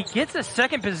too. He gets a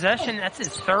second possession. That's his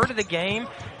 3rd of the game.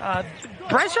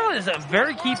 Bradshaw is a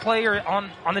very key player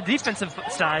on the defensive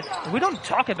side. We don't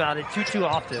talk about it too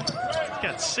often. He's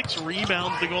got 6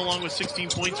 rebounds to go along with 16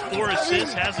 points, 4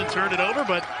 assists, hasn't turned it over,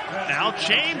 but now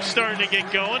James starting to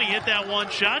get going. He hit that one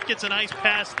shot, gets a nice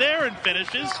pass there and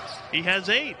finishes. He has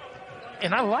 8.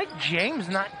 And I like James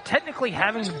not technically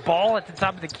having the ball at the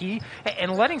top of the key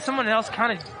and letting someone else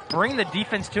kind of bring the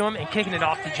defense to him and kicking it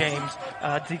off to James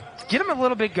to get him a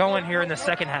little bit going here in the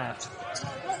second half.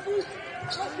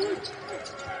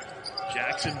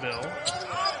 Jacksonville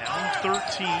down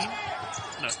 13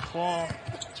 And a claw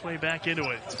its way back into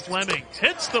it. Fleming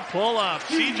hits the pull-up.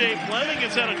 C.J. Fleming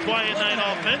has had a quiet night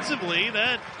offensively.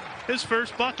 That his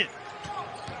first bucket.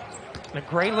 A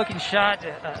great looking shot.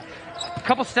 A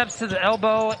couple steps to the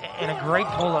elbow and a great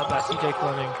pull-up by C.J.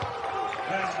 Fleming.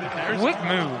 Quick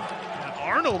move.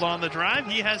 Arnold on the drive.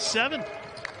 He has 7.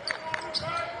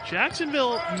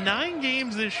 Jacksonville, 9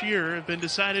 games this year have been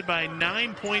decided by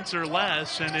 9 points or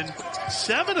less, and in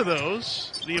 7 of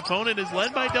those, the opponent is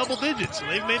led by double digits. So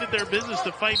they've made it their business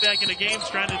to fight back into games,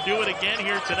 trying to do it again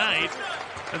here tonight.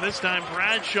 And this time,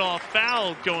 Bradshaw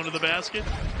fouled going to the basket.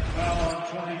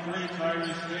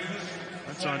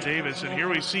 That's on Davis, and here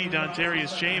we see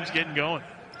Dontarius James getting going.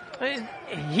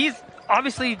 He's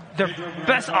obviously the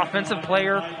best offensive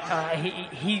player.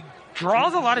 He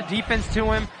draws a lot of defense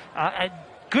to him.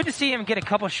 Good to see him get a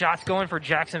couple shots going for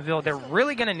Jacksonville. They're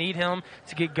really going to need him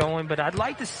to get going, but I'd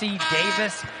like to see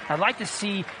Davis, I'd like to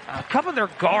see a couple of their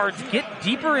guards get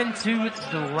deeper into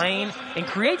the lane and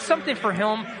create something for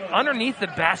him underneath the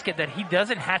basket that he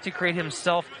doesn't have to create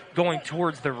himself going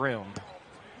towards the rim.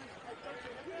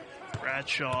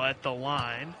 Bradshaw at the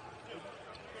line.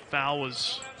 Foul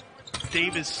was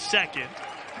Davis' second.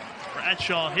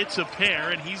 Bradshaw hits a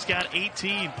pair, and he's got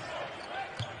 18.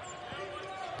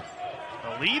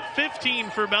 The lead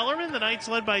 15 for Bellarmine. The Knights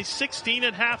led by 16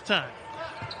 at halftime.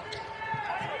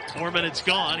 4 minutes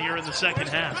gone here in the second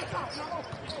half.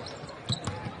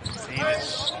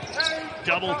 Davis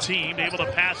double teamed, able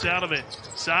to pass out of it.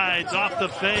 Sides off the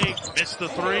fake, missed the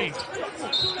 3.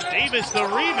 Davis the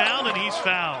rebound, and he's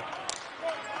fouled.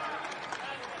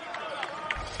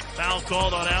 Foul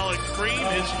called on Alex Green,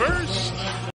 his first.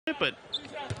 But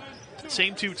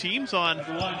same 2 teams on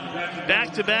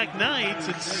back-to-back nights.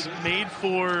 It's made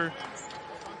for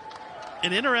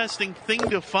an interesting thing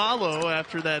to follow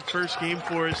after that first game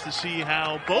for us to see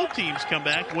how both teams come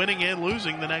back, winning and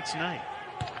losing the next night.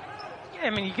 Yeah, I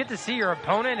mean, you get to see your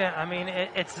opponent. I mean,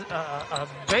 it's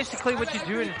basically what you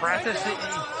do in practice.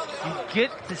 You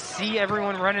get to see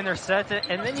everyone running their sets,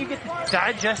 and then you get to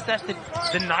digest that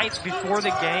the nights before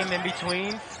the game in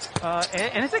between.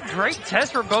 And it's a great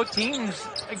test for both teams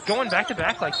going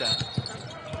back-to-back like that.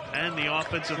 And the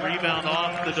offensive rebound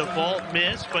off the default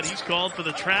miss, but he's called for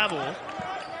the travel.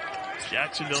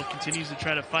 Jacksonville continues to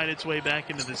try to fight its way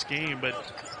back into this game, but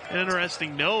an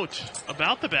interesting note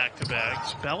about the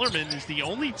back-to-backs, Bellarmine is the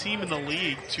only team in the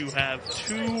league to have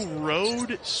 2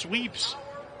 road sweeps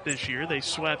this year. They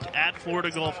swept at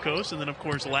Florida Gulf Coast, and then, of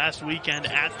course, last weekend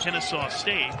at Kennesaw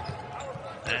State.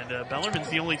 And Bellarmine's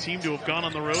the only team to have gone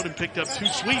on the road and picked up 2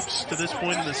 sweeps to this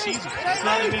point in the season. It's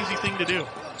not an easy thing to do.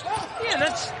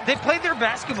 Yeah, they played their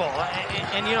basketball,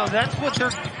 and you know, that's what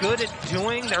they're good at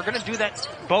doing. They're going to do that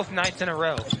both nights in a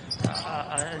row.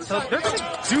 So they're going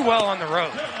to do well on the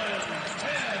road.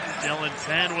 Dylan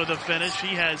Penn with a finish.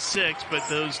 He has 6, but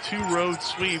those 2 road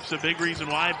sweeps, a big reason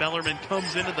why Bellarmine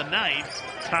comes into the night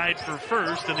tied for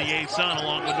first in the A-Sun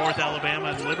along with North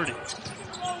Alabama and Liberty.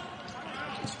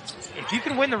 If you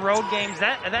can win the road games,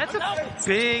 that's a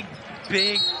big,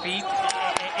 big feat.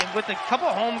 And with a couple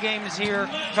home games here,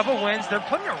 a couple wins, they're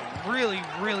putting a really,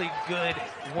 really good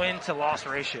win-to-loss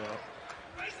ratio.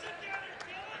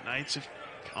 Knights have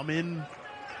come in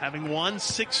having won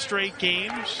 6 straight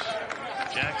games.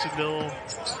 Jacksonville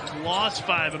has lost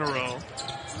 5 in a row.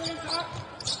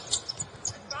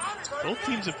 Both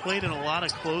teams have played in a lot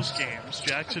of close games.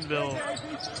 Jacksonville,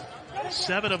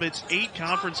 7 of its 8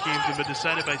 conference games have been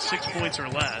decided by 6 points or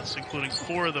less, including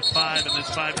 4 of the 5 in this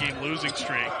 5-game losing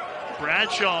streak.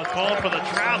 Bradshaw called for the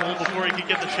travel before he could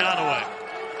get the shot away.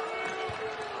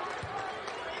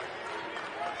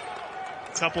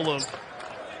 A couple of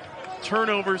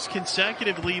turnovers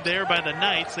consecutively there by the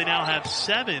Knights. They now have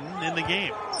 7 in the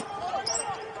game.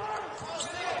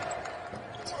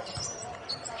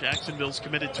 Jacksonville's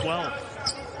committed 12.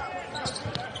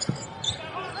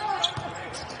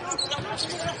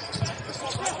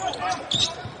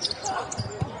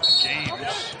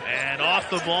 James, and off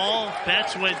the ball,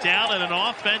 Betts went down, and an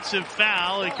offensive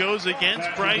foul. It goes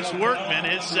against Bryce Workman,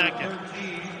 his second.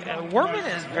 Workman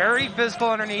is very physical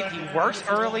underneath. He works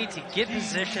early to get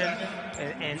position,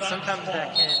 and sometimes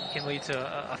that can lead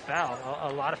to a foul.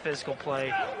 A lot of physical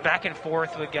play, back and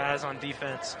forth with guys on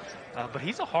defense. But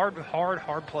he's a hard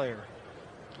player.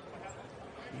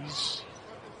 He's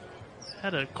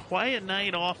had a quiet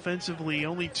night offensively,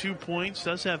 only 2 points.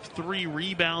 Does have 3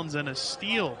 rebounds and a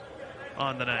steal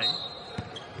on the night.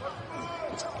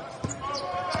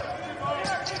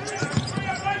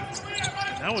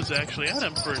 That was actually at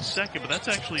him for a second, but that's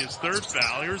actually his 3rd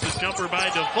foul. Here's a jumper by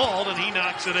default, and he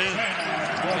knocks it in.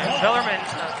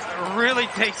 Bellarmine really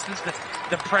takes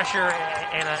the pressure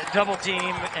and a double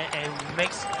team and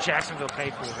makes Jacksonville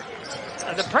pay for it.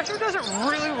 The pressure doesn't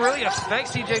really affect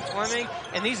C.J. Fleming,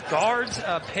 and these guards,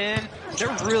 Penn,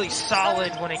 they're really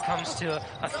solid when it comes to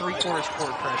a three-quarters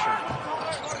court pressure.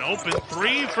 An open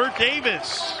three for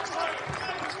Davis.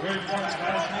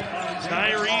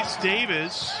 Tyrese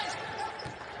Davis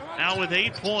now with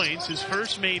 8 points, his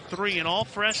first made three, an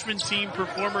all-freshman team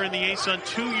performer in the ASUN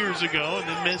 2 years ago, and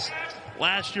then missed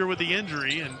last year with the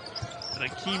injury, and a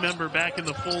key member back in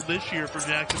the fold this year for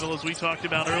Jacksonville, as we talked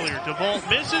about earlier. DeVault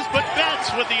misses, but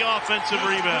Betts with the offensive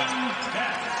rebound.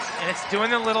 And it's doing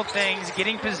the little things,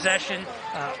 getting possession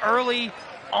early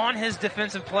on his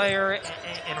defensive player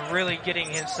and really getting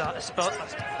him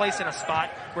placed in a spot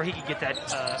where he could get that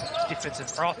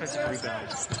defensive or offensive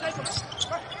rebound.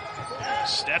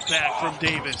 Step back from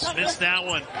Davis. Missed that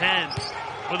one. Penn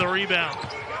with a rebound.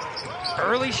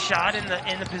 Early shot in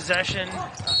the possession.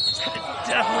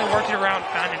 Definitely worked it around,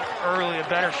 found a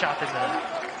better shot than that.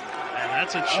 And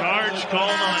that's a charge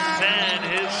called on Penn.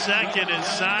 His second, his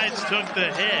sides took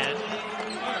the hit.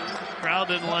 Crowd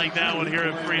didn't like that one here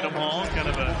at Freedom Hall. Kind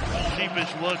of a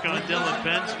sheepish look on Dylan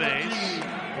Penn's face.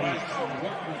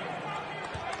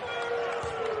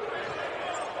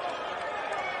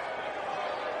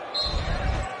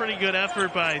 Pretty good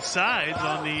effort by Sides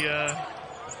on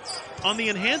the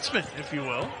enhancement, if you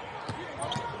will.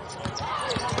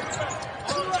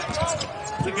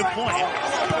 That's a good point.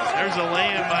 There's a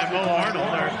lay-in by Mo Arnold.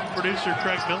 Our producer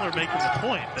Craig Miller making the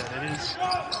point that it is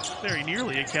very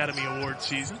nearly Academy Award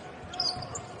season.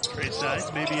 Trey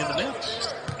Sides maybe in the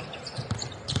mix.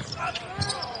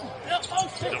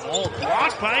 The ball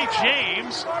blocked by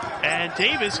James, and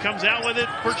Davis comes out with it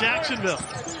for Jacksonville.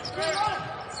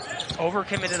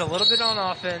 Overcommitted a little bit on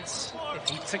offense. If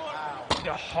he took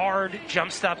a hard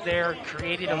jump stop there,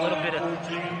 created a little bit of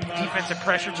defensive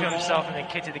pressure to himself, and then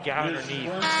kicked to the guy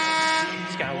underneath.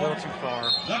 He's got a little too far.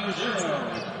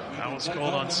 That was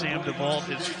called on Sam DeVault,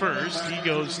 his first. He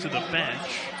goes to the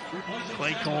bench.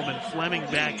 Clay Coleman, Fleming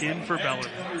back in for Bellarmine.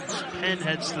 Penn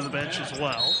heads to the bench as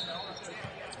well.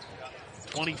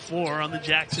 24 on the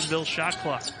Jacksonville shot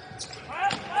clock.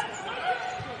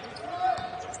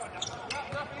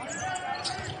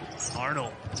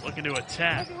 Arnold looking to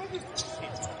attack.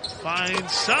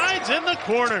 Finds Sides in the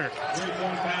corner.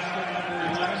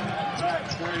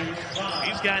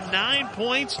 He's got 9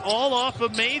 points, all off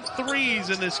of made threes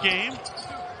in this game.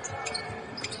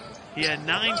 He had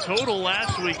 9 total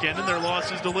last weekend in their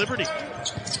losses to Liberty.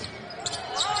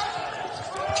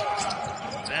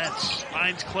 Betts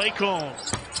finds Claycomb.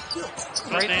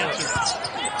 Great answer.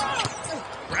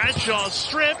 Bradshaw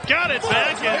stripped, got it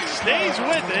back, and stays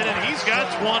with it, and he's got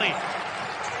 20.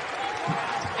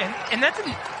 And that's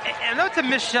I know it's a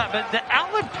missed shot, but the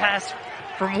outlet pass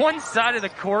from one side of the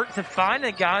court to find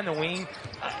a guy in the wing,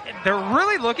 they're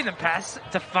really looking to pass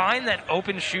to find that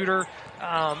open shooter.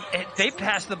 They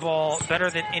pass the ball better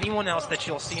than anyone else that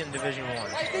you'll see in Division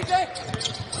I.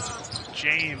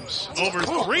 James over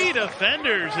 3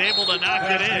 defenders, able to knock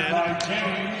it in.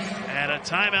 And a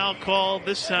timeout called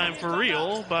this time for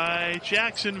real by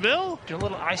Jacksonville. Do a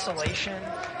little isolation.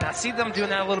 And I see them doing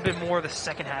that a little bit more the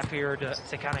second half here to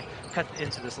kind of cut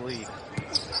into this lead.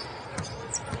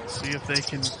 See if they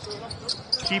can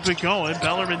keep it going.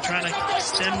 Bellarmine trying to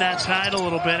extend that tide a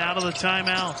little bit out of the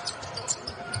timeout.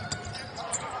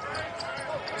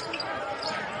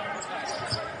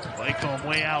 Claycomb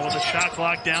way out with a shot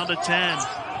clock down to 10.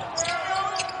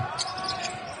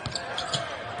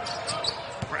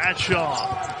 Bradshaw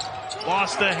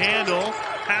lost the handle,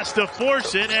 has to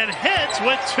force it, and hits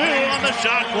with 2 on the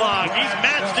shot clock. He's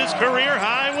matched his career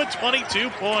high with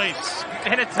 22 points.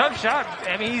 And a tough shot.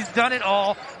 I mean, he's done it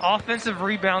all. Offensive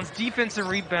rebounds, defensive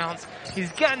rebounds.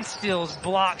 He's gotten steals,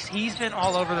 blocks. He's been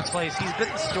all over the place. He's been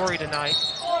the story tonight.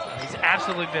 He's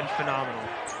absolutely been phenomenal.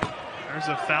 There's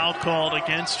a foul called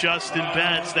against Justin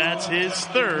Betts. That's his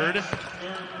third.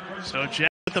 So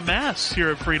Jack with the mass here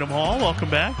at Freedom Hall. Welcome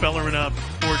back. Bellarmine up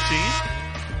 14.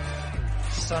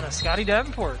 Son of Scotty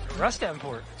Davenport, Russ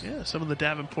Davenport. Yeah, some of the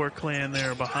Davenport clan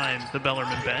there behind the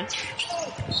Bellarmine bench.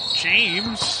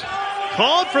 James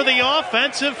called for the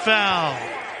offensive foul.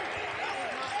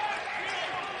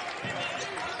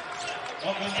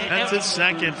 That's his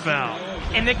second foul.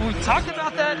 And Nick, we've talked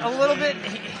about that a little bit.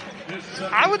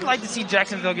 I would like to see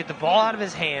Jacksonville get the ball out of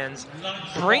his hands,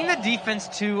 bring the defense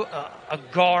to a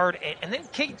guard, and then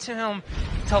kick to him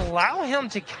to allow him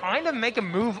to kind of make a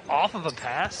move off of a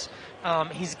pass.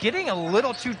 He's getting a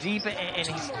little too deep, and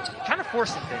he's kind of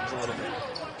forcing things a little bit.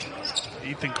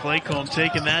 Ethan Claycomb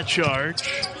taking that charge.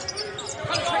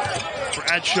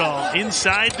 Bradshaw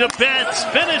inside to Betts,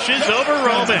 finishes over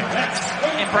Romick.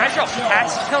 And Bradshaw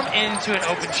passed him into an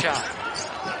open shot.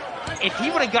 If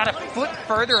he would have got a foot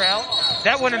further out,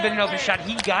 that wouldn't have been an open shot.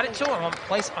 He got it to him on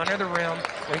place under the rim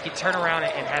where he could turn around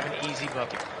and have an easy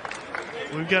bucket.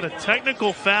 We've got a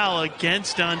technical foul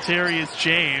against Ontarius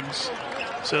James.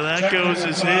 So that goes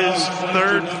as his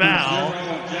third foul.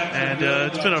 And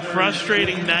it's been a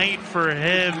frustrating night for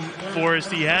him,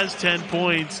 Forrest. He has 10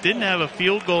 points. Didn't have a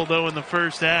field goal, though, in the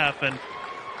first half. And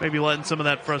maybe letting some of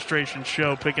that frustration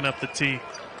show, picking up the tee.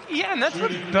 Yeah, and that's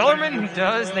what Bellarmine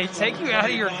does. They take you out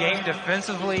of your game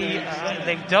defensively.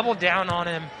 They double down on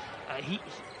him.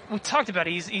 We talked about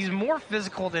it. He's more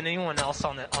physical than anyone else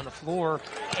on the floor,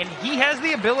 and he has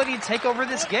the ability to take over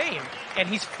this game. And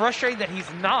he's frustrated that he's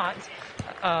not.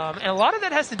 And a lot of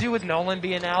that has to do with Nolan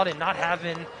being out and not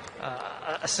having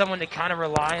someone to kind of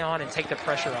rely on and take the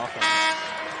pressure off of.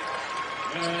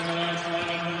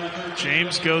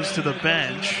 James goes to the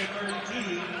bench,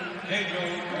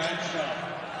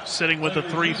 sitting with the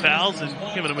 3 fouls and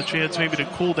giving him a chance maybe to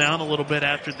cool down a little bit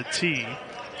after the tee.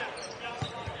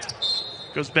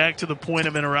 Goes back to the point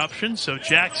of interruption, so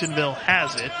Jacksonville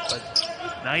has it, but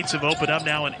Knights have opened up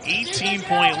now an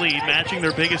 18-point lead, matching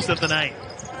their biggest of the night.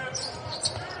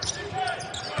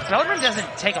 Bellarmine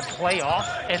doesn't take a play off,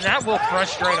 and that will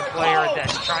frustrate a player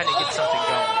that's trying to get something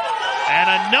going. And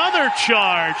another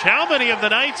charge. How many of the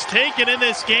Knights taken in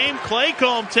this game?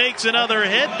 Claycomb takes another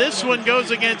hit. This one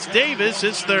goes against Davis,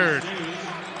 his third.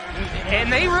 And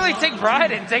they really take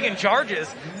pride in taking charges.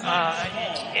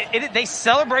 They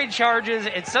celebrate charges.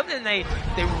 It's something they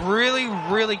really,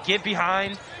 really get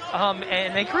behind.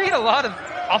 And they create a lot of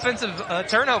offensive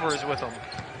turnovers with them.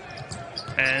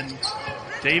 And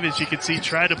Davis, you can see,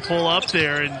 try to pull up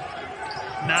there and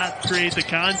not create the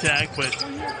contact, but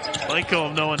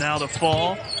Claycomb knowing how to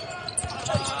fall.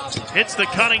 Hits the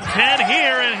cutting Penn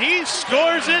here, and he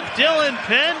scores it. Dylan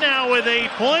Penn now with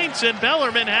 8 points, and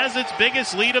Bellarmine has its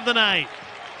biggest lead of the night.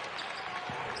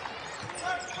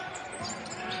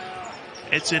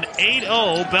 It's an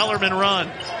 8-0 Bellarmine run.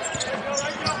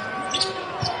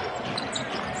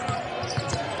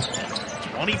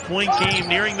 20-point game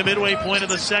nearing the midway point of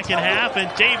the second half,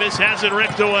 and Davis has it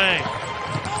ripped away.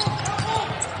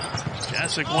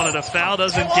 Jessic wanted a foul,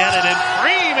 doesn't get it, and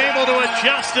Freem able to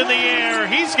adjust in the air.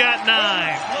 He's got 9.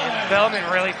 And Bellarmine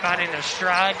really finding their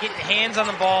stride, getting hands on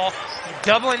the ball,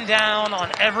 doubling down on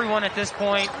everyone at this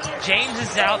point. James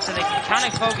is out, so they can kind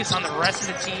of focus on the rest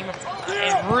of the team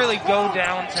and really go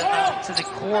down to the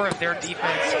core of their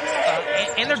defense.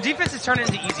 And their defense is turning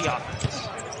into easy offense.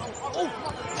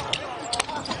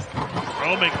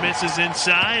 Romick misses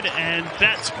inside, and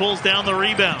Betts pulls down the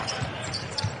rebound.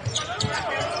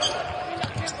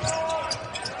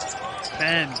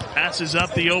 Penn passes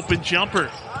up the open jumper.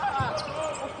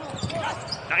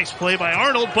 Nice play by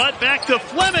Arnold, but back to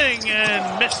Fleming,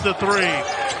 and missed the 3.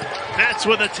 Betts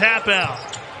with a tap out.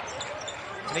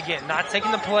 And again, not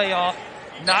taking the play off,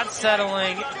 not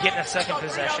settling, getting a second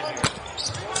possession here.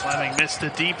 Fleming missed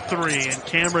a deep 3, and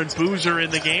Cameron Boozer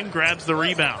in the game grabs the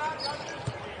rebound.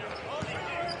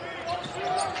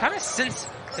 Kind of sense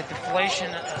the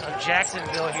deflation of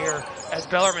Jacksonville here as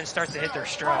Bellarmine starts to hit their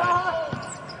stride.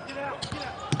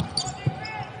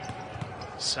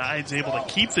 Side's able to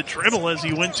keep the dribble as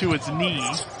he went to his knee.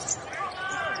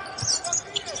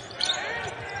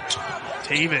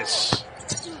 Davis,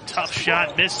 tough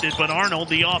shot, missed it, but Arnold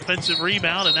the offensive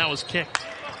rebound, and that was kicked.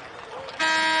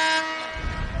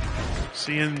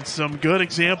 Seeing some good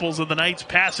examples of the Knights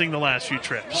passing the last few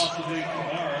trips.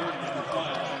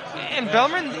 And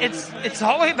Bellarmine, it's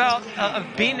all about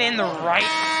being in the right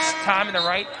time and the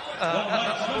right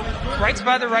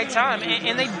spot at the right time,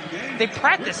 and they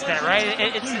practice that, right?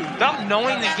 It's about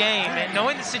knowing the game and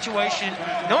knowing the situation,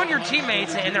 knowing your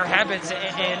teammates and their habits,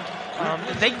 and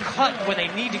they cut when they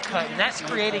need to cut, and that's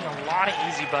creating a lot of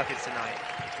easy buckets tonight.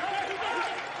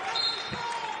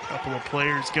 A couple of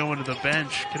players going to the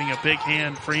bench, getting a big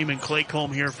hand. Freeman,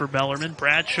 Claycomb here for Bellarmine.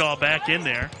 Bradshaw back in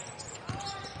there.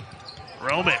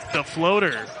 Romick, the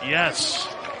floater, yes.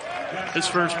 His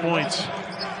first points.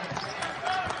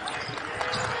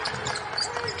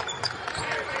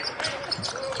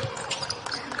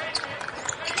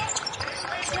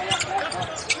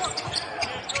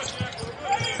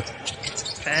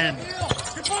 Penn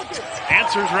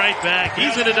answers right back.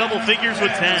 He's into double figures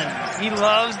with 10. He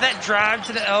loves that drive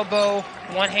to the elbow,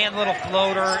 one-hand little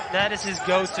floater. That is his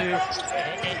go-to,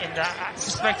 and I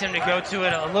suspect him to go to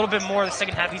it a little bit more in the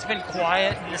second half. He's been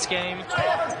quiet in this game.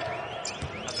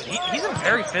 He's a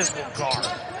very physical guard.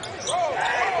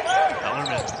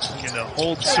 Bellarmine Looking to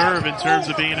hold serve in terms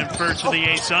of being in first for the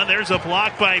A-Sun. There's a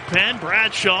block by Penn.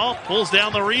 Bradshaw pulls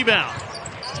down the rebound.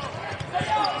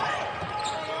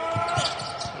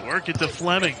 Work it to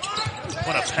Fleming.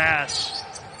 What a pass.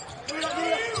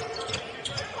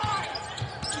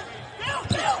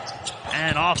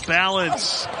 And off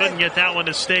balance. Couldn't get that one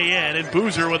to stay in. And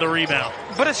Boozer with a rebound.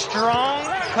 But a strong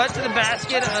cut to the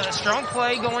basket, a strong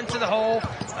play going to the hole.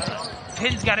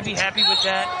 Penn's got to be happy with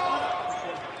that.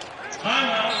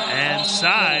 And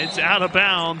sides out of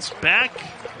bounds. Back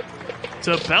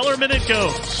to Bellarmine it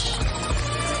goes.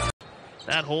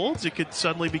 That holds. It could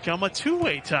suddenly become a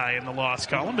two-way tie in the loss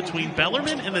column between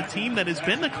Bellarmine and the team that has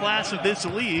been the class of this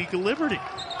league, Liberty.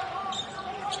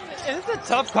 And it's a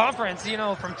tough conference, you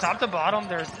know, from top to bottom.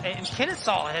 And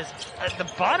Kennesaw has, at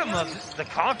the bottom of the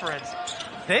conference,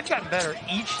 they've gotten better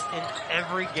each and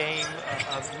every game.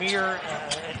 Amir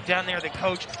down there, the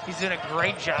coach, he's doing a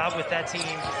great job with that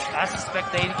team. I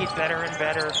suspect they get better and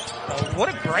better. What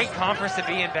a great conference to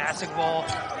be in basketball,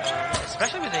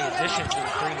 especially with the additions of the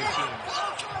 3 new teams.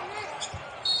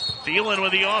 Thielen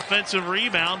with the offensive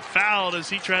rebound, fouled as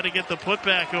he tried to get the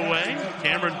putback away.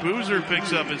 Cameron Boozer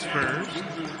picks up his first.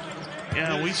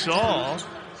 Yeah, we saw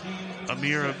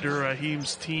Amir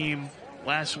Abdurrahim's team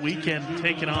last weekend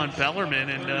taking on Bellarmine,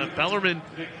 and Bellarmine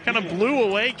kind of blew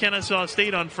away Kennesaw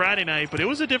State on Friday night, but it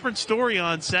was a different story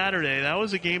on Saturday. That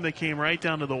was a game that came right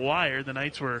down to the wire. The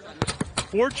Knights were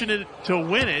fortunate to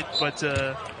win it, but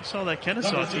we saw that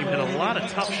Kennesaw team hit a lot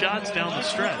of tough shots down the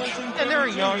stretch. And they're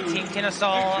a young team,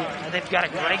 Kennesaw. They've got a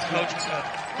great coach.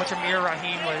 Coach Amir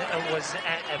Rahim was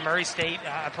at Murray State.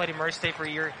 I played at Murray State for a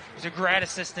year. He's a grad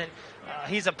assistant.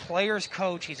 He's a player's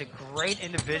coach. He's a great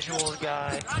individual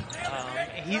guy.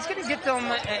 He's going to get them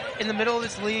in the middle of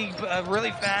this league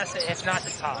really fast, if not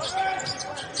the top.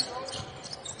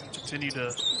 Continue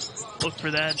to look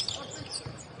for that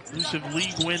elusive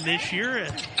league win this year.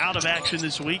 Out of action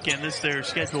this weekend. This their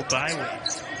scheduled bye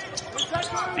week.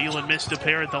 Thielen missed a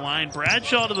pair at the line.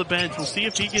 Bradshaw to the bench. We'll see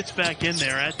if he gets back in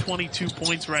there at 22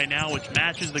 points right now, which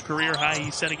matches the career high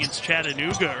he set against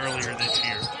Chattanooga earlier this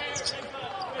year.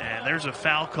 And there's a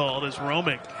foul called as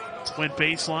Romick went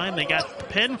baseline. They got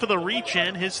Penn for the reach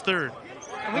in, his third.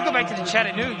 And we go back to the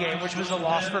Chattanooga game, which was a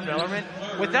loss for Bellarmine,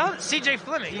 without C.J.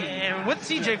 Fleming. And with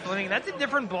C.J. Fleming, that's a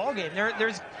different ballgame.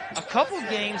 There's a couple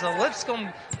games, a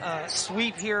Lipscomb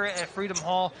sweep here at Freedom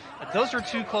Hall. Those are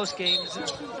 2 close games.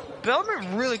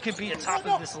 Bellarmine really could be atop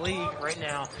of this league right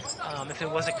now if it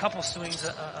was a couple swings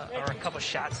or a couple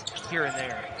shots here and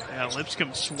there. Yeah,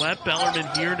 Lipscomb swept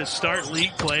Bellarmine here to start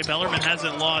league play. Bellarmine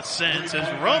hasn't lost since as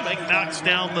Romick knocks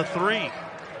down the 3.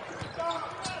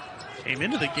 Came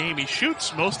into the game, he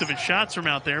shoots most of his shots from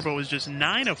out there, but was just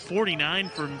 9 of 49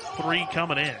 from 3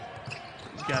 coming in.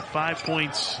 He's got 5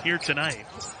 points here tonight.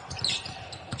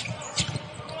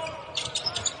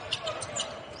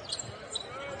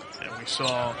 And we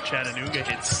saw Chattanooga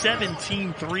hit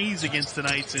 17 threes against the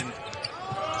Knights in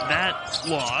that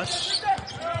loss.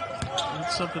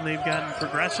 That's something they've gotten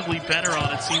progressively better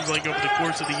on, it seems like, over the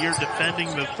course of the year, defending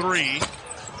the 3.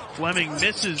 Fleming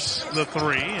misses the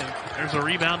 3, and there's a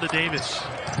rebound to Davis.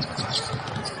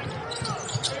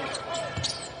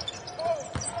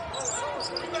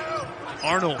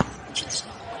 Arnold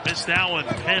missed that one.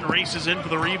 Penn races in for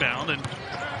the rebound, and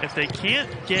if they can't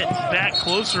get back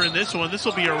closer in this one, this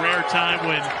will be a rare time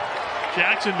when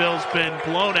Jacksonville's been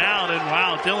blown out, and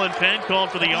wow, Dylan Penn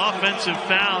called for the offensive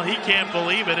foul. He can't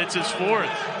believe it. It's his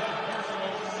 4th.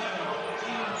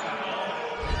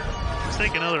 Let's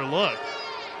take another look.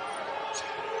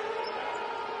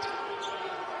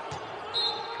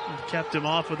 Kept him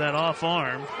off with that off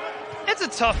arm. It's a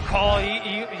tough call.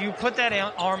 You put that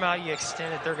arm out, you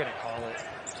extend it, they're going to call it.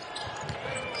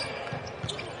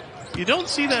 You don't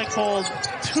see that called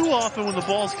too often when the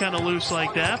ball's kind of loose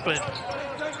like that, but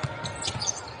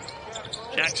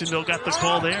Jacksonville got the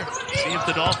call there. See if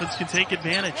the Dolphins can take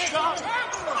advantage.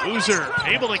 Boozer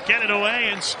able to get it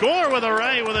away and score with a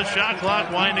right with a shot clock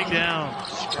winding down.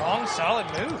 Strong, solid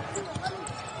move.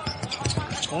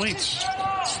 Points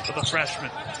for the freshman.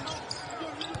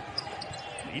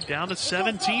 Lead down to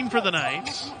 17 for the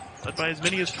Knights, led by as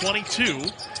many as 22.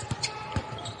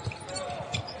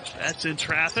 That's in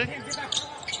traffic.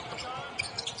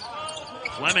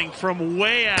 Fleming from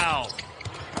way out.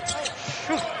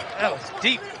 Whew, that was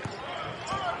deep.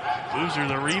 Boozer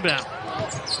the rebound.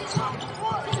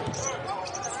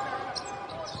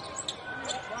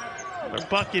 Another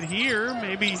bucket here,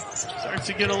 maybe starts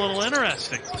to get a little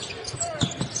interesting.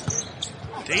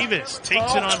 Davis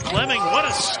takes it on Fleming. What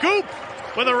a scoop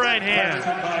with a right hand.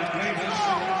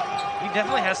 He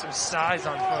definitely has some size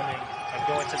on Fleming and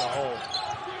going to the hole.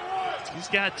 He's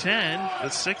got 10. The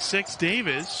 6'6"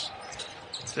 Davis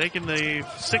taking the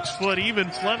 6-foot even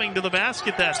Fleming to the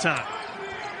basket that time.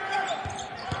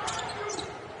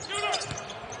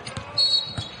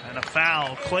 And a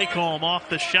foul. Claycolm off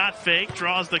the shot fake,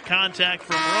 draws the contact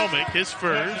from Romick, his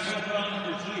first.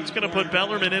 It's going to put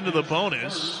Bellarmine into the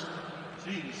bonus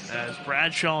as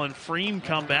Bradshaw and Freem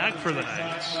come back for the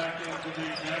Knights.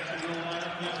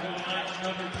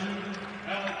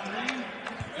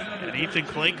 And Ethan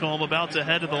Claycolm about to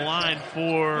head to the line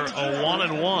for a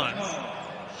 1-and-1.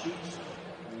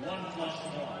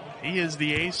 He is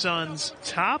the ASUN's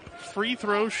top free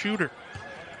throw shooter.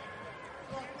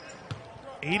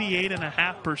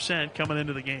 88.5% coming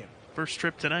into the game. First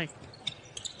trip tonight.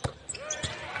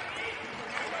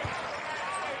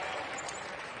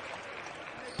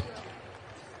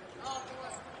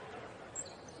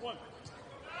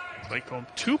 Claycolm,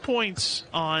 2 points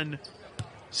on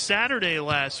Saturday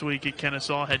last week at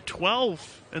Kennesaw, had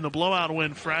 12 in the blowout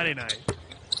win Friday night.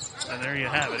 And there you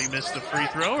have it. He missed the free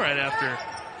throw right after.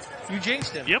 You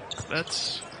jinxed him. Yep,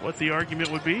 that's what the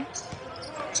argument would be.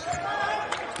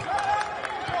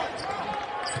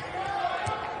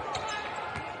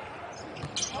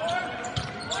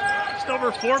 Just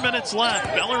over 4 minutes left.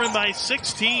 Bellarmine by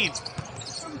 16.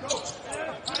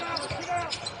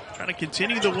 Trying to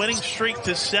continue the winning streak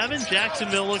to 7.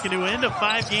 Jacksonville looking to end a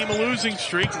 5-game losing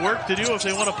streak. Work to do if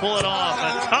they want to pull it off.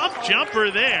 A tough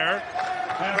jumper there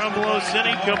from below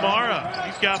Sidney Kamara.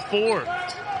 He's got 4.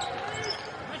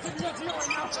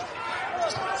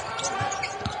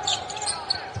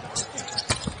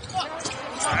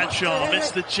 Bradshaw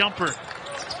missed the jumper.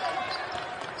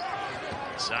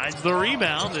 Sides the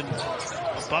rebound and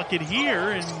a bucket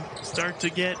here and start to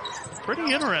get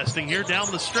pretty interesting here down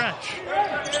the stretch.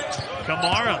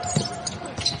 Kamara.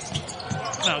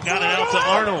 Now got it out to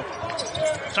Arnold.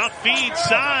 Tough feed,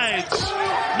 sides.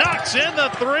 Knocks in the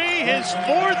 3. His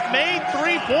 4th made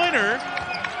three-pointer.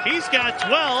 He's got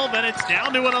 12, and it's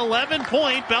down to an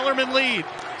 11-point Bellarmine lead.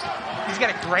 He's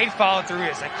got a great follow-through.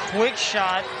 It's a quick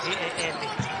shot, and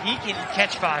he can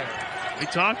catch fire. We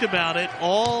talked about it.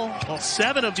 All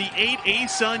 7 of the 8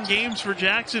 ASUN games for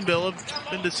Jacksonville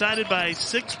have been decided by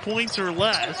 6 points or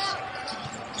less.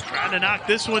 Trying to knock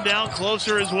this one down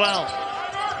closer as well.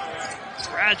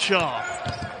 Bradshaw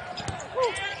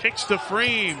kicks to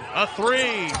Freem. A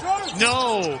 3.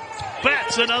 No.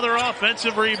 Bats another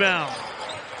offensive rebound.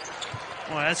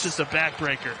 Boy, that's just a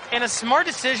backbreaker. And a smart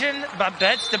decision by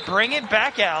Betts to bring it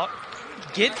back out,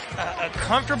 get a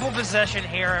comfortable possession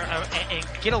here, and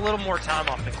get a little more time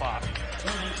off the clock.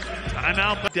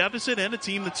 Timeout deficit and a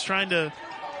team that's trying to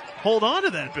hold on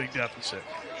to that big deficit.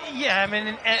 Yeah, I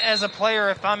mean, as a player,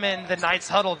 if I'm in the Knights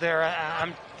huddle there,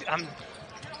 I'm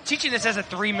teaching this as a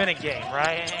 3-minute game,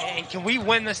 right? And can we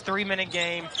win this 3-minute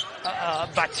game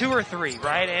by 2 or 3,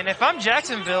 right? And if I'm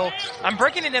Jacksonville, I'm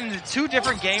breaking it into 2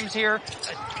 different games here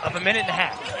of a minute and a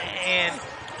half. And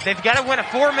they've got to win a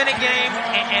 4-minute game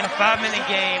and a 5-minute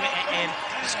game. And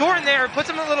scoring there puts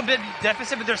them a little bit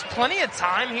deficit, but there's plenty of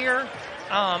time here.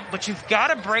 But you've got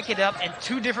to break it up in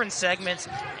 2 different segments.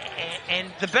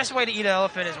 And the best way to eat an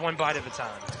elephant is 1 bite at a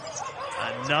time.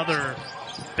 Another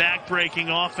back-breaking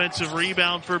offensive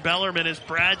rebound for Bellarmine as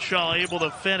Bradshaw able to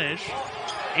finish.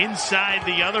 Inside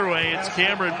the other way, it's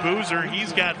Cameron Boozer.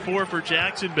 He's got 4 for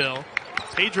Jacksonville.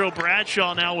 Pedro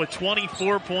Bradshaw now with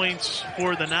 24 points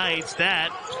for the Knights.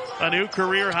 That a new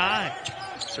career high,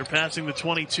 surpassing the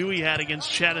 22 he had against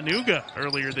Chattanooga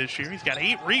earlier this year. He's got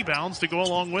 8 rebounds to go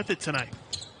along with it tonight.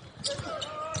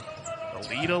 The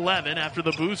lead 11 after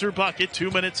the Boozer bucket.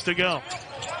 2 minutes to go.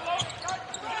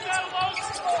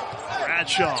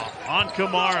 Bradshaw on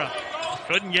Kamara.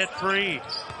 Couldn't get free.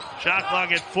 Shot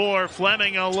clock at 4.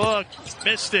 Fleming a look.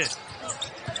 Missed it.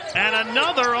 And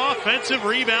another offensive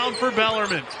rebound for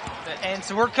Bellarmine. And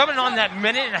so we're coming on that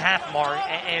minute and a half mark,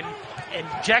 and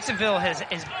Jacksonville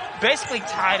is basically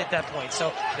tied at that point.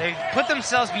 So they put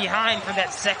themselves behind for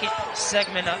that second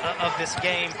segment of this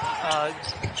game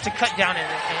to cut down and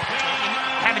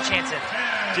have a chance at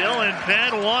it. Dylan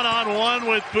Penn one-on-one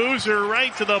with Boozer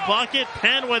right to the bucket.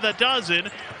 Penn with a dozen,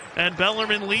 and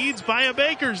Bellarmine leads by a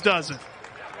baker's dozen.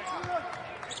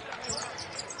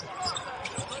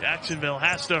 Jacksonville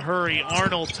has to hurry.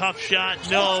 Arnold, tough shot.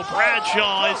 No.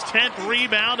 Bradshaw, his 10th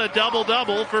rebound, a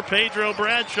double-double for Pedro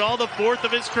Bradshaw, the 4th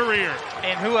of his career.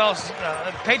 And who else?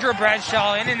 Pedro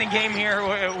Bradshaw in the game here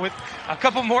with a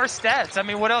couple more stats. I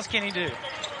mean, what else can he do?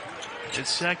 His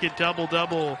second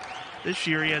double-double this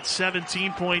year. He had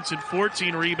 17 points and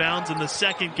 14 rebounds in the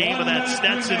second game of that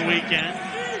Stetson weekend.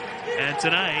 And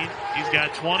tonight, he's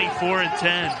got 24 and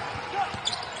 10.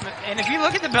 And if you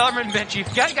look at the Bellarmine bench,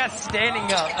 you've got guys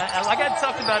standing up. Like I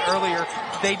talked about earlier,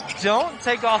 they don't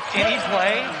take off any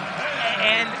play,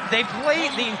 and they play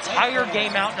the entire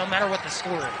game out no matter what the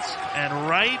score is. And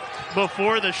right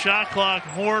before the shot clock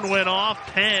horn went off,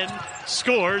 Penn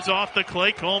scores off the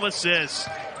Clay Colm assist.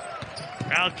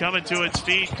 Crowd coming to its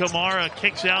feet. Kamara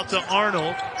kicks out to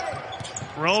Arnold.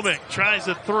 Romick tries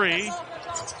a three.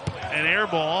 An air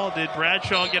ball. Did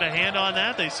Bradshaw get a hand on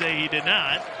that? They say he did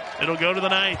not. It'll go to the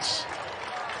Knights.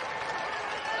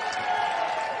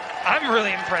 I'm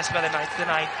really impressed by the Knights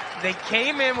tonight. They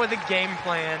came in with a game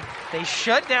plan. They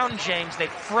shut down James. They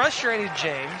frustrated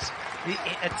James.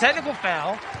 A technical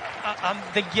foul.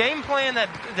 The game plan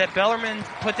that Bellarmine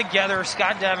put together,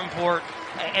 Scott Davenport,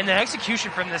 and the execution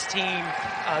from this team,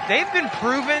 they've been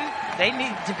proven they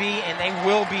need to be and they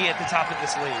will be at the top of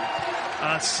this league.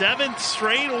 A 7th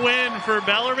straight win for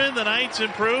Bellarmine. The Knights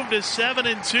improved to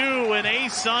 7-2 in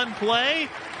ASUN play,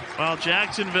 while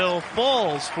Jacksonville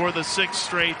falls for the 6th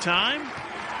straight time.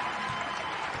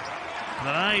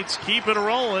 The Knights keep it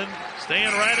rolling, staying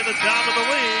right at the top of the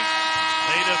league.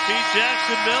 They defeat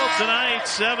Jacksonville tonight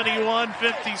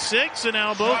 71-56, and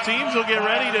now both teams will get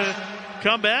ready to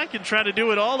come back and try to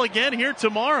do it all again here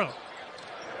tomorrow.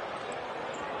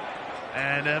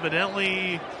 And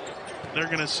evidently they're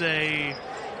going to say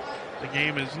the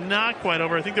game is not quite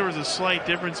over. I think there was a slight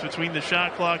difference between the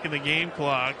shot clock and the game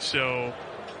clock, so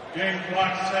Game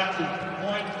clock set to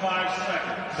 0.5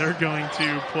 seconds. they're going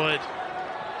to put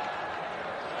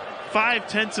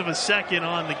 0.5 of a second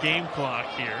on the game clock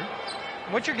here.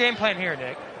 What's your game plan here,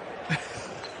 Nick?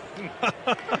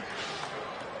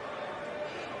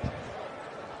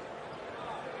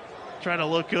 Try to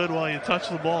look good while you touch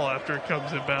the ball after it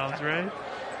comes in bounds, right?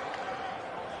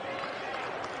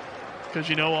 Because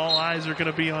you know all eyes are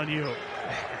going to be on you.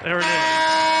 There it is.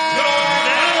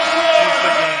 That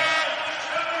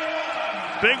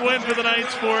is the game. Big win for the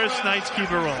Knights for us. Knights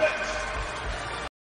keep it rolling.